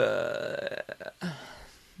 Yeah,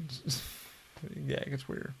 it gets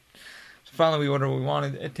weird. So finally we order what we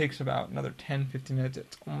wanted. It takes about another 10-15 minutes.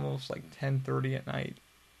 It's almost like 10:30 at night.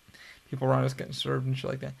 People around us getting served and shit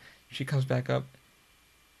like that. She comes back up,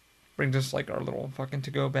 brings us like our little fucking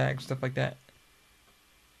to-go bag, stuff like that.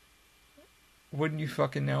 Wouldn't you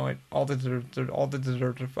fucking know it? All the desserts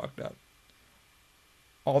are fucked up.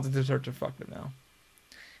 All the desserts are fucked up now.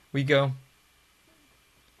 We go.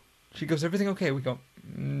 She goes, everything okay? We go,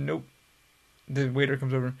 nope. The waiter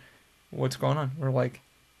comes over. What's going on? We're like,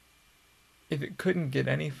 if it couldn't get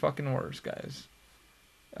any fucking worse, guys.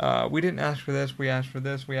 We didn't ask for this. We asked for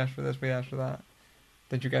this. We asked for this. We asked for that.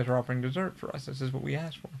 That you guys are offering dessert for us. This is what we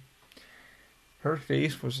asked for. Her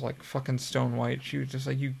face was like fucking stone white. She was just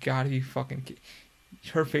like, you gotta be fucking.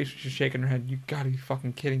 Her face was just shaking her head. You gotta be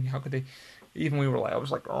fucking kidding me. How could they? Even we were like, I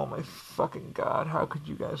was like, oh my fucking god, how could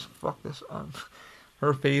you guys fuck this up?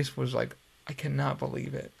 Her face was like, I cannot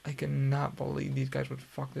believe it. I cannot believe these guys would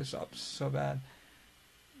fuck this up so bad.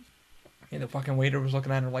 And the fucking waiter was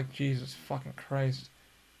looking at her like, Jesus fucking Christ.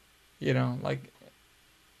 You know, like,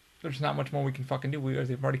 there's not much more we can fucking do. We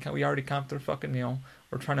already comped their fucking meal.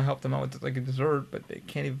 We're trying to help them out with like a dessert, but they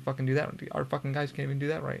can't even fucking do that. Our fucking guys can't even do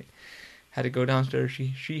that right. Had to go downstairs.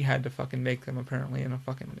 She had to fucking make them apparently in a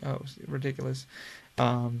fucking it was ridiculous.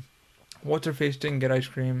 What's her face didn't get ice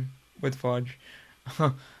cream with fudge.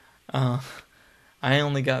 I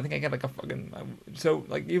only got, I think I got like a fucking, so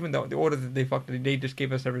like even though the order that they just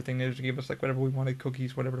gave us everything. They just gave us like whatever we wanted,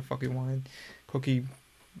 cookies, whatever the fuck we wanted, cookie,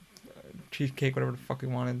 cheesecake, whatever the fuck we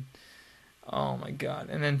wanted. Oh my god.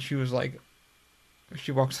 And then she was like,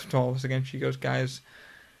 she walks up to all of us again. She goes, guys,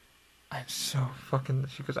 I'm so fucking,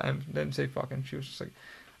 she goes, didn't say fucking, she was just like,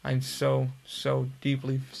 I'm so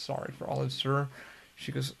deeply sorry for all this, sir.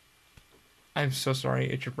 She goes, I'm so sorry,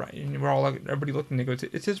 it's your bride. And we're all like, everybody looking, they go,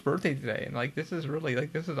 it's his birthday today. And like, this is really,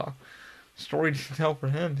 like, this is a story to tell for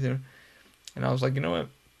him, you know. And I was like, you know what?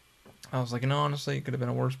 I was like, you know, honestly, it could have been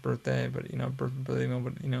a worse birthday, but, you know, birthday meal,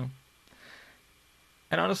 but, you know.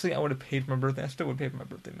 And honestly, I would have paid for my birthday. I still would have paid for my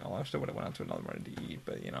birthday meal. I still would have went out to another one to eat.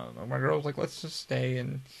 But, you know, my girl was like, let's just stay.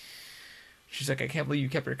 And she's like, I can't believe you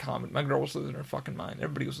kept your comment. My girl was losing her fucking mind.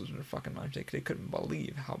 Everybody was losing their fucking mind. They couldn't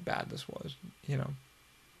believe how bad this was, you know.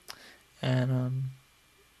 And,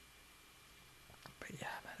 but yeah,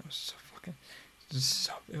 man, it was so fucking, it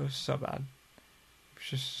was so bad. It was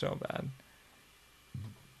just so bad.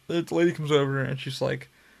 The lady comes over and she's like,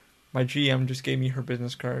 my GM just gave me her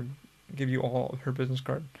business card. Give you all her business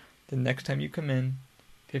card. The next time you come in,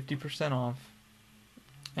 50% off,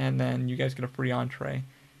 and then you guys get a free entree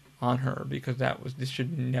on her, because this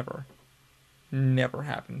should never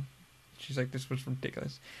happen. She's like, this was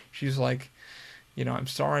ridiculous. She's like, you know, I'm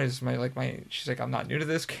sorry. This is she's like, I'm not new to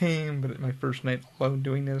this game, but it's my first night alone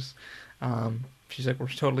doing this. She's like, we're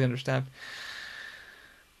totally understaffed.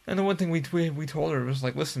 And the one thing we told her was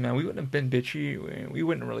like, listen, man, we wouldn't have been bitchy. We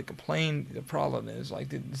wouldn't really complain. The problem is, like,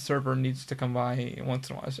 the server needs to come by once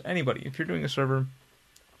in a while. So anybody, if you're doing a server,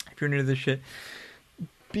 if you're new to this shit,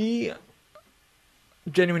 be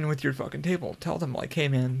genuine with your fucking table. Tell them, like, hey,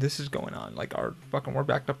 man, this is going on. Like, we're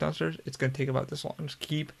backed up downstairs. It's going to take about this long. Just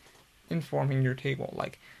keep informing your table.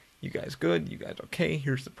 Like, you guys good? You guys okay?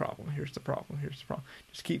 Here's the problem. Here's the problem. Here's the problem.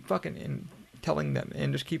 Just keep fucking telling them,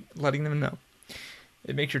 and just keep letting them know.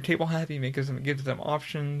 It makes your table happy, it gives them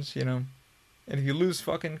options, you know. And if you lose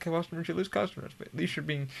fucking customers, you lose customers. But at least you're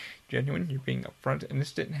being genuine, you're being upfront, and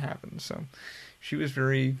this didn't happen. So she was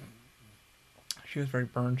very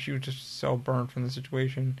burned. She was just so burned from the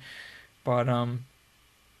situation. But,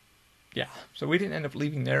 yeah. So we didn't end up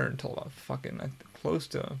leaving there until about fucking close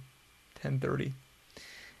to 10:30.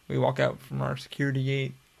 We walk out from our security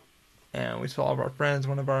gate, and we saw all of our friends.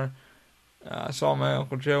 I saw my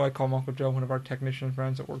Uncle Joe. I call him Uncle Joe, one of our technician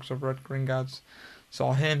friends that works over at Gringotts.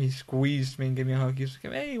 Saw him. He squeezed me and gave me a hug. He was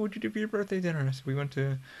like, hey, what'd you do for your birthday dinner? And I said, we went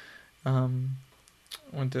to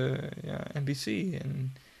NBC. And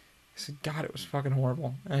I said, God, it was fucking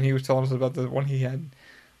horrible. And he was telling us about the one he had,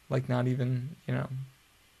 like, not even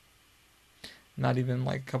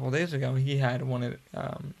like a couple of days ago. He had one at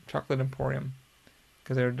Chocolate Emporium,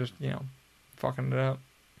 because they were just, you know, fucking it up,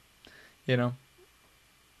 you know.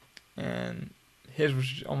 And his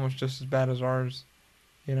was almost just as bad as ours,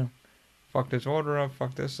 you know. Fucked his order up,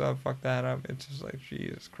 fucked this up, fucked that up. It's just like,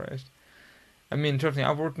 Jesus Christ. I mean, trust me,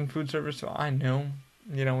 I've worked in food service, so I know.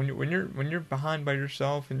 You know, when you're behind by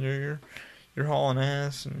yourself and you're hauling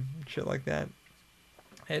ass and shit like that,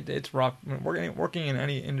 it's rough. Working in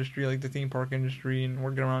any industry, like the theme park industry, and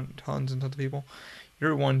working around tons and tons of people,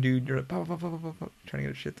 you're one dude. You're like, trying to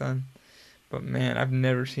get shit done. But man, I've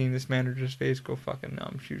never seen this manager's face go fucking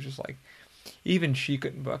numb. She was just like, even she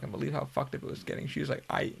couldn't fucking believe how fucked up it was getting. She was like,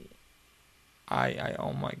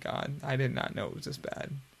 oh my god, I did not know it was this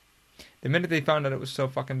bad. The minute they found out it was so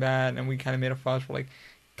fucking bad, and we kind of made a fuss, we're like,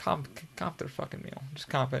 comp their fucking meal. Just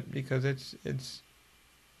comp it, because it's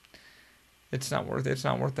not worth it. It's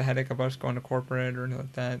not worth the headache of us going to corporate or anything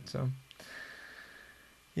like that. So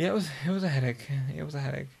yeah, it was a headache. It was a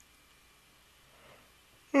headache.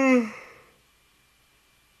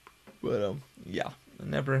 But yeah,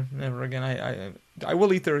 never again. I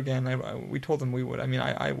will eat there again. We told them we would. I mean,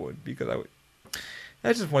 I would, because I would.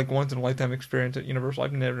 That's just like once in a lifetime experience at Universal.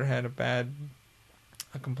 I've never had a bad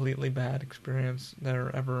a completely bad experience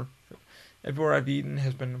there ever. Everywhere I've eaten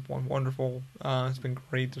has been wonderful. It's been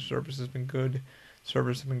great. The service has been good.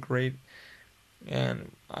 Servers have been great.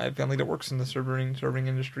 And I have family that works in the serving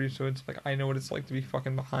industry, so it's like I know what it's like to be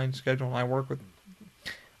fucking behind schedule. And I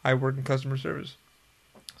work in customer service,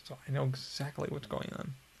 so I know exactly what's going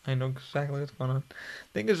on. I know exactly what's going on.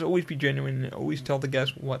 Thing is, always be genuine. And always tell the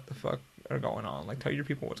guests what the fuck are going on. Like tell your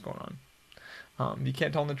people what's going on. You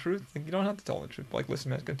can't tell them the truth. Like, you don't have to tell them the truth. Like, listen,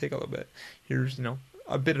 man, it's gonna take a little bit. Here's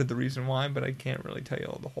a bit of the reason why, but I can't really tell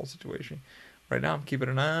you the whole situation. Right now, I'm keeping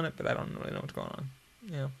an eye on it, but I don't really know what's going on.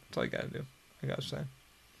 Yeah, that's all I gotta do. I gotta say.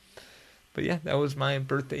 But yeah, that was my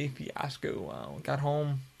birthday fiasco. Got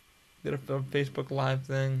home, did a Facebook Live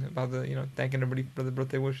thing about the thanking everybody for the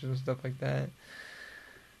birthday wishes and stuff like that,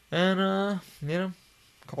 and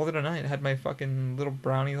called it a night. I had my fucking little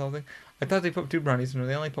brownie whole thing. I thought they put two brownies in there.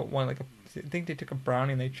 They only put one. I think they took a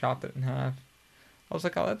brownie and they chopped it in half. I was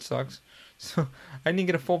like, oh, that sucks. So I didn't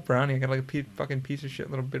get a full brownie. I got like a fucking piece of shit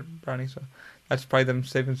little bit of brownie. So that's probably them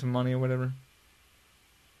saving some money or whatever.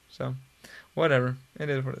 So whatever, it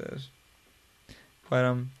is what it is.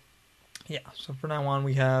 But yeah. So for now on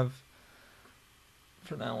we have.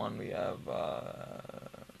 Well,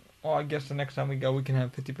 I guess the next time we go, we can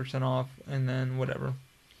have 50% off, and then whatever.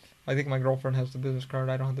 I think my girlfriend has the business card.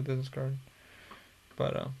 I don't have the business card.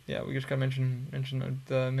 But yeah, we just gotta mention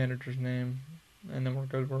the manager's name, and then we're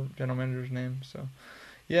good for general manager's name. So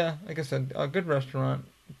yeah, like I said, a good restaurant.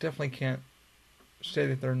 Definitely can't say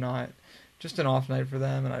that they're not. Just an off night for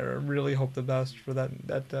them, and I really hope the best for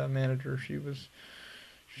that manager. She was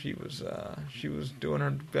doing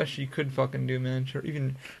her best she could fucking do, man.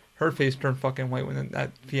 Even her face turned fucking white when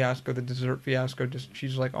that fiasco, the dessert fiasco,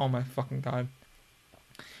 she's like, oh my fucking god.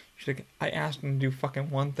 She's like, I asked them to do fucking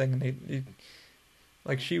one thing, and they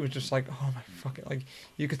like, she was just like, oh my fucking, like,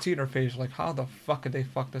 you could see in her face, like, how the fuck did they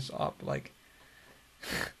fuck this up? Like,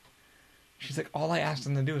 she's like, all I asked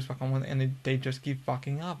them to do is fucking one, and they just keep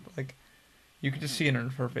fucking up. Like, you could just see it in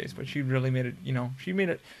her face, but she really made it,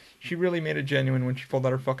 she really made it genuine when she pulled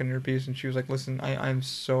out her fucking earpiece, and she was like, listen, I'm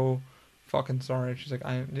so fucking sorry. She's like,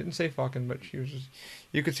 I didn't say fucking, but she was just,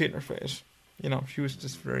 you could see it in her face. She was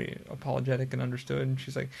just very apologetic and understood, and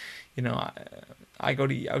she's like, I go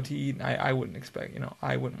out to eat, and I wouldn't expect,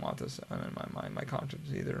 I wouldn't want this on my conscience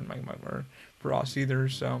either, and or for us either,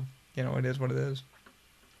 so, it is what it is.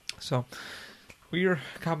 So, we are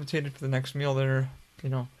compensated for the next meal there,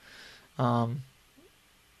 it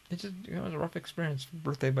just, it was a rough experience for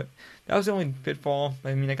birthday, but that was the only pitfall.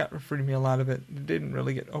 I mean, I got a free meal out of it. It didn't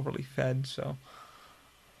really get overly fed, so.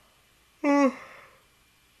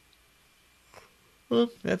 Well,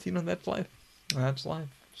 that's life. That's life.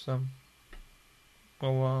 So,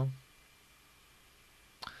 we'll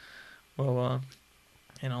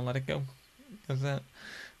let it go. That's that.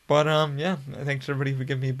 But, yeah, thanks everybody for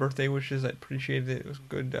giving me birthday wishes. I appreciated it. It was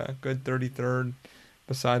good 33rd,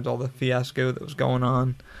 besides all the fiasco that was going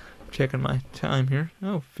on. I'm checking my time here.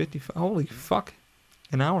 Oh, 55. Holy fuck.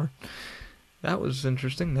 An hour. That was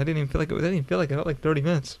interesting. I didn't even feel like it felt like 30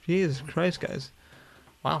 minutes. Jesus Christ, guys.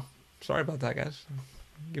 Wow. Sorry about that, guys. I'm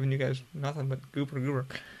giving you guys nothing but goober.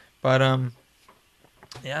 But,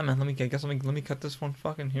 yeah, man, let me cut this one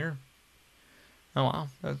fucking here. Oh, wow.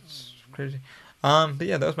 That's crazy. But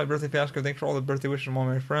yeah, that was my birthday fiasco. Thanks for all the birthday wishes from all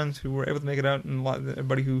my friends who were able to make it out, and a lot of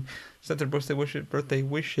everybody who sent their birthday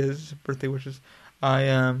wishes.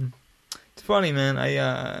 It's funny,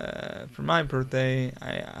 man. For my birthday,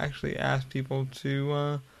 I actually asked people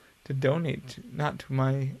to donate, not to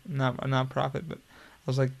a nonprofit, but I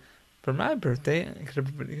was like, for my birthday, because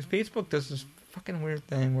Facebook does this fucking weird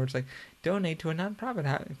thing where it's like, donate to a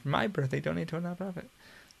nonprofit. For my birthday, donate to a nonprofit.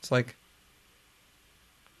 It's like,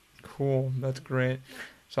 cool, that's great.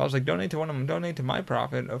 So I was like, donate to my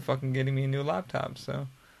profit of fucking getting me a new laptop. So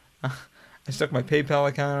I stuck my PayPal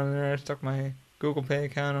account on there, I stuck my Google Pay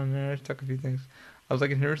account on there, I stuck a few things. I was like,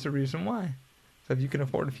 and here's the reason why. So if you can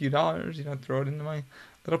afford a few dollars, throw it into my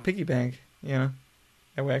little piggy bank,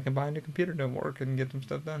 That way I can buy a new computer to work and get some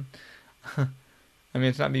stuff done. I mean,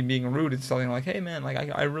 it's not me being rude, it's something like, hey man, like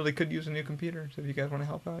I really could use a new computer, so if you guys want to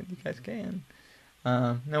help out, you guys can.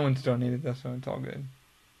 No one's donated this, so it's all good.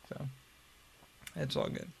 So, it's all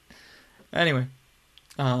good. Anyway,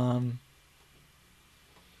 I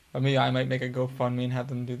might make a GoFundMe and have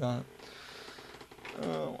them do that.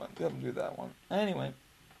 Have them do that one. Anyway,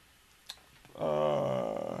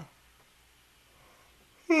 I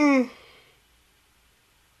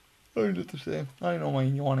don't know what to say. I don't know why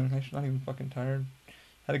I'm yawning. I'm not even fucking tired.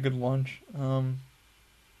 Had a good lunch.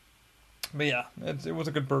 But yeah, it was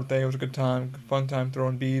a good birthday. It was a good time. Fun time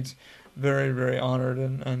throwing beads. Very, very honored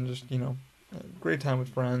and just, a great time with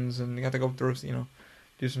friends, and got to go through,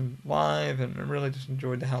 do some live, and I really just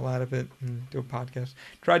enjoyed the hell out of it and do a podcast.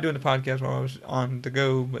 Tried doing the podcast while I was on the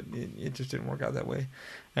go, but it just didn't work out that way.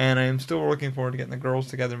 And I am still looking forward to getting the girls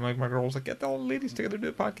together. My girls, like, get all the ladies together to do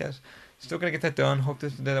a podcast. Still gonna get that done. Hope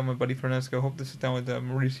to sit down with my buddy Franesco. Hope to sit down with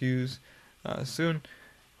Maurice Hughes soon.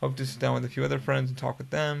 Hope to sit down with a few other friends and talk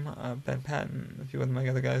with them. Ben Patton, a few of my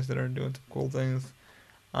other guys that are doing some cool things.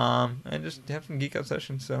 And just have some geek out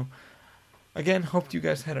sessions. So, again, hope you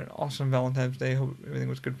guys had an awesome Valentine's Day. Hope everything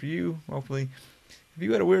was good for you. Hopefully, if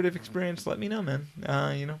you had a weird experience, let me know, man.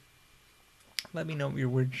 Let me know your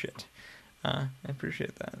weird shit. I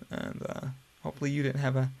appreciate that. And hopefully you didn't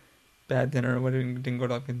have a bad dinner or didn't go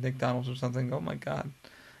to like McDonald's or something. Oh my god.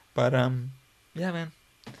 But yeah, man.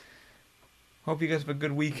 Hope you guys have a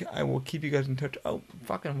good week. I will keep you guys in touch. Oh,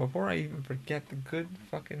 fucking, before I even forget the good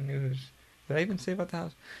fucking news. Did I even say about the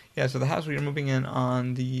house? Yeah, so the house we are moving in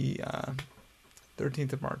on the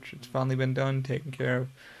 13th of March. It's finally been done, taken care of.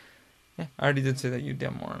 Yeah, I already did say that. You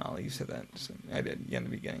damn moron, Ollie. You said that. So I did, in the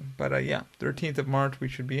beginning. But yeah, 13th of March we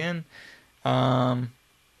should be in.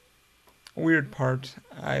 Weird part,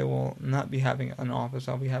 I will not be having an office.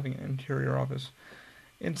 I'll be having an interior office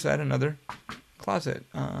inside another closet.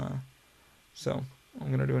 So I'm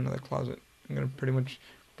going to do another closet. I'm going to pretty much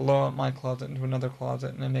blow out my closet into another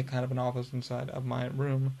closet and then make kind of an office inside of my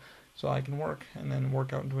room so I can work and then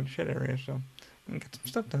work out into a shed area. So I'm going to get some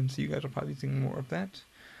stuff done. So you guys will probably see more of that.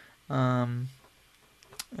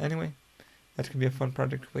 Anyway, that's going to be a fun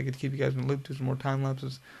project. If I get to keep you guys in the loop, do some more time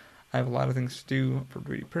lapses. I have a lot of things to do for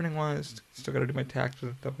 3D printing wise. Still got to do my taxes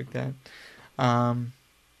and stuff like that.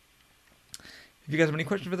 If you guys have any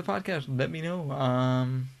questions for the podcast, let me know.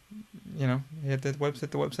 Hit the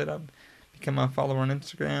website up. Become a follower on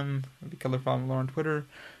Instagram. Become a follower on Twitter.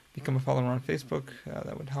 Become a follower on Facebook.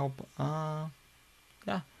 That would help.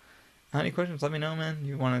 Yeah. Any questions, let me know, man.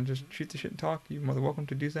 You want to just shoot the shit and talk, you're more than welcome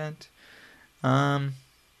to do that. Yeah.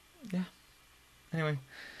 Anyway,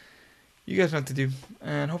 you guys know what to do.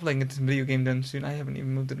 And hopefully I can get some video game done soon. I haven't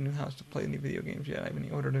even moved to the new house to play any video games yet. I haven't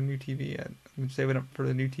even ordered a new TV yet. I've been saving up for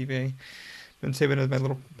the new TV. Been saving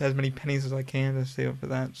as many pennies as I can to save up for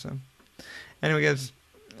that. So, anyway, guys,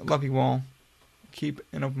 love you all. Keep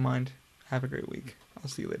an open mind. Have a great week. I'll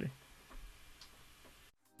see you later.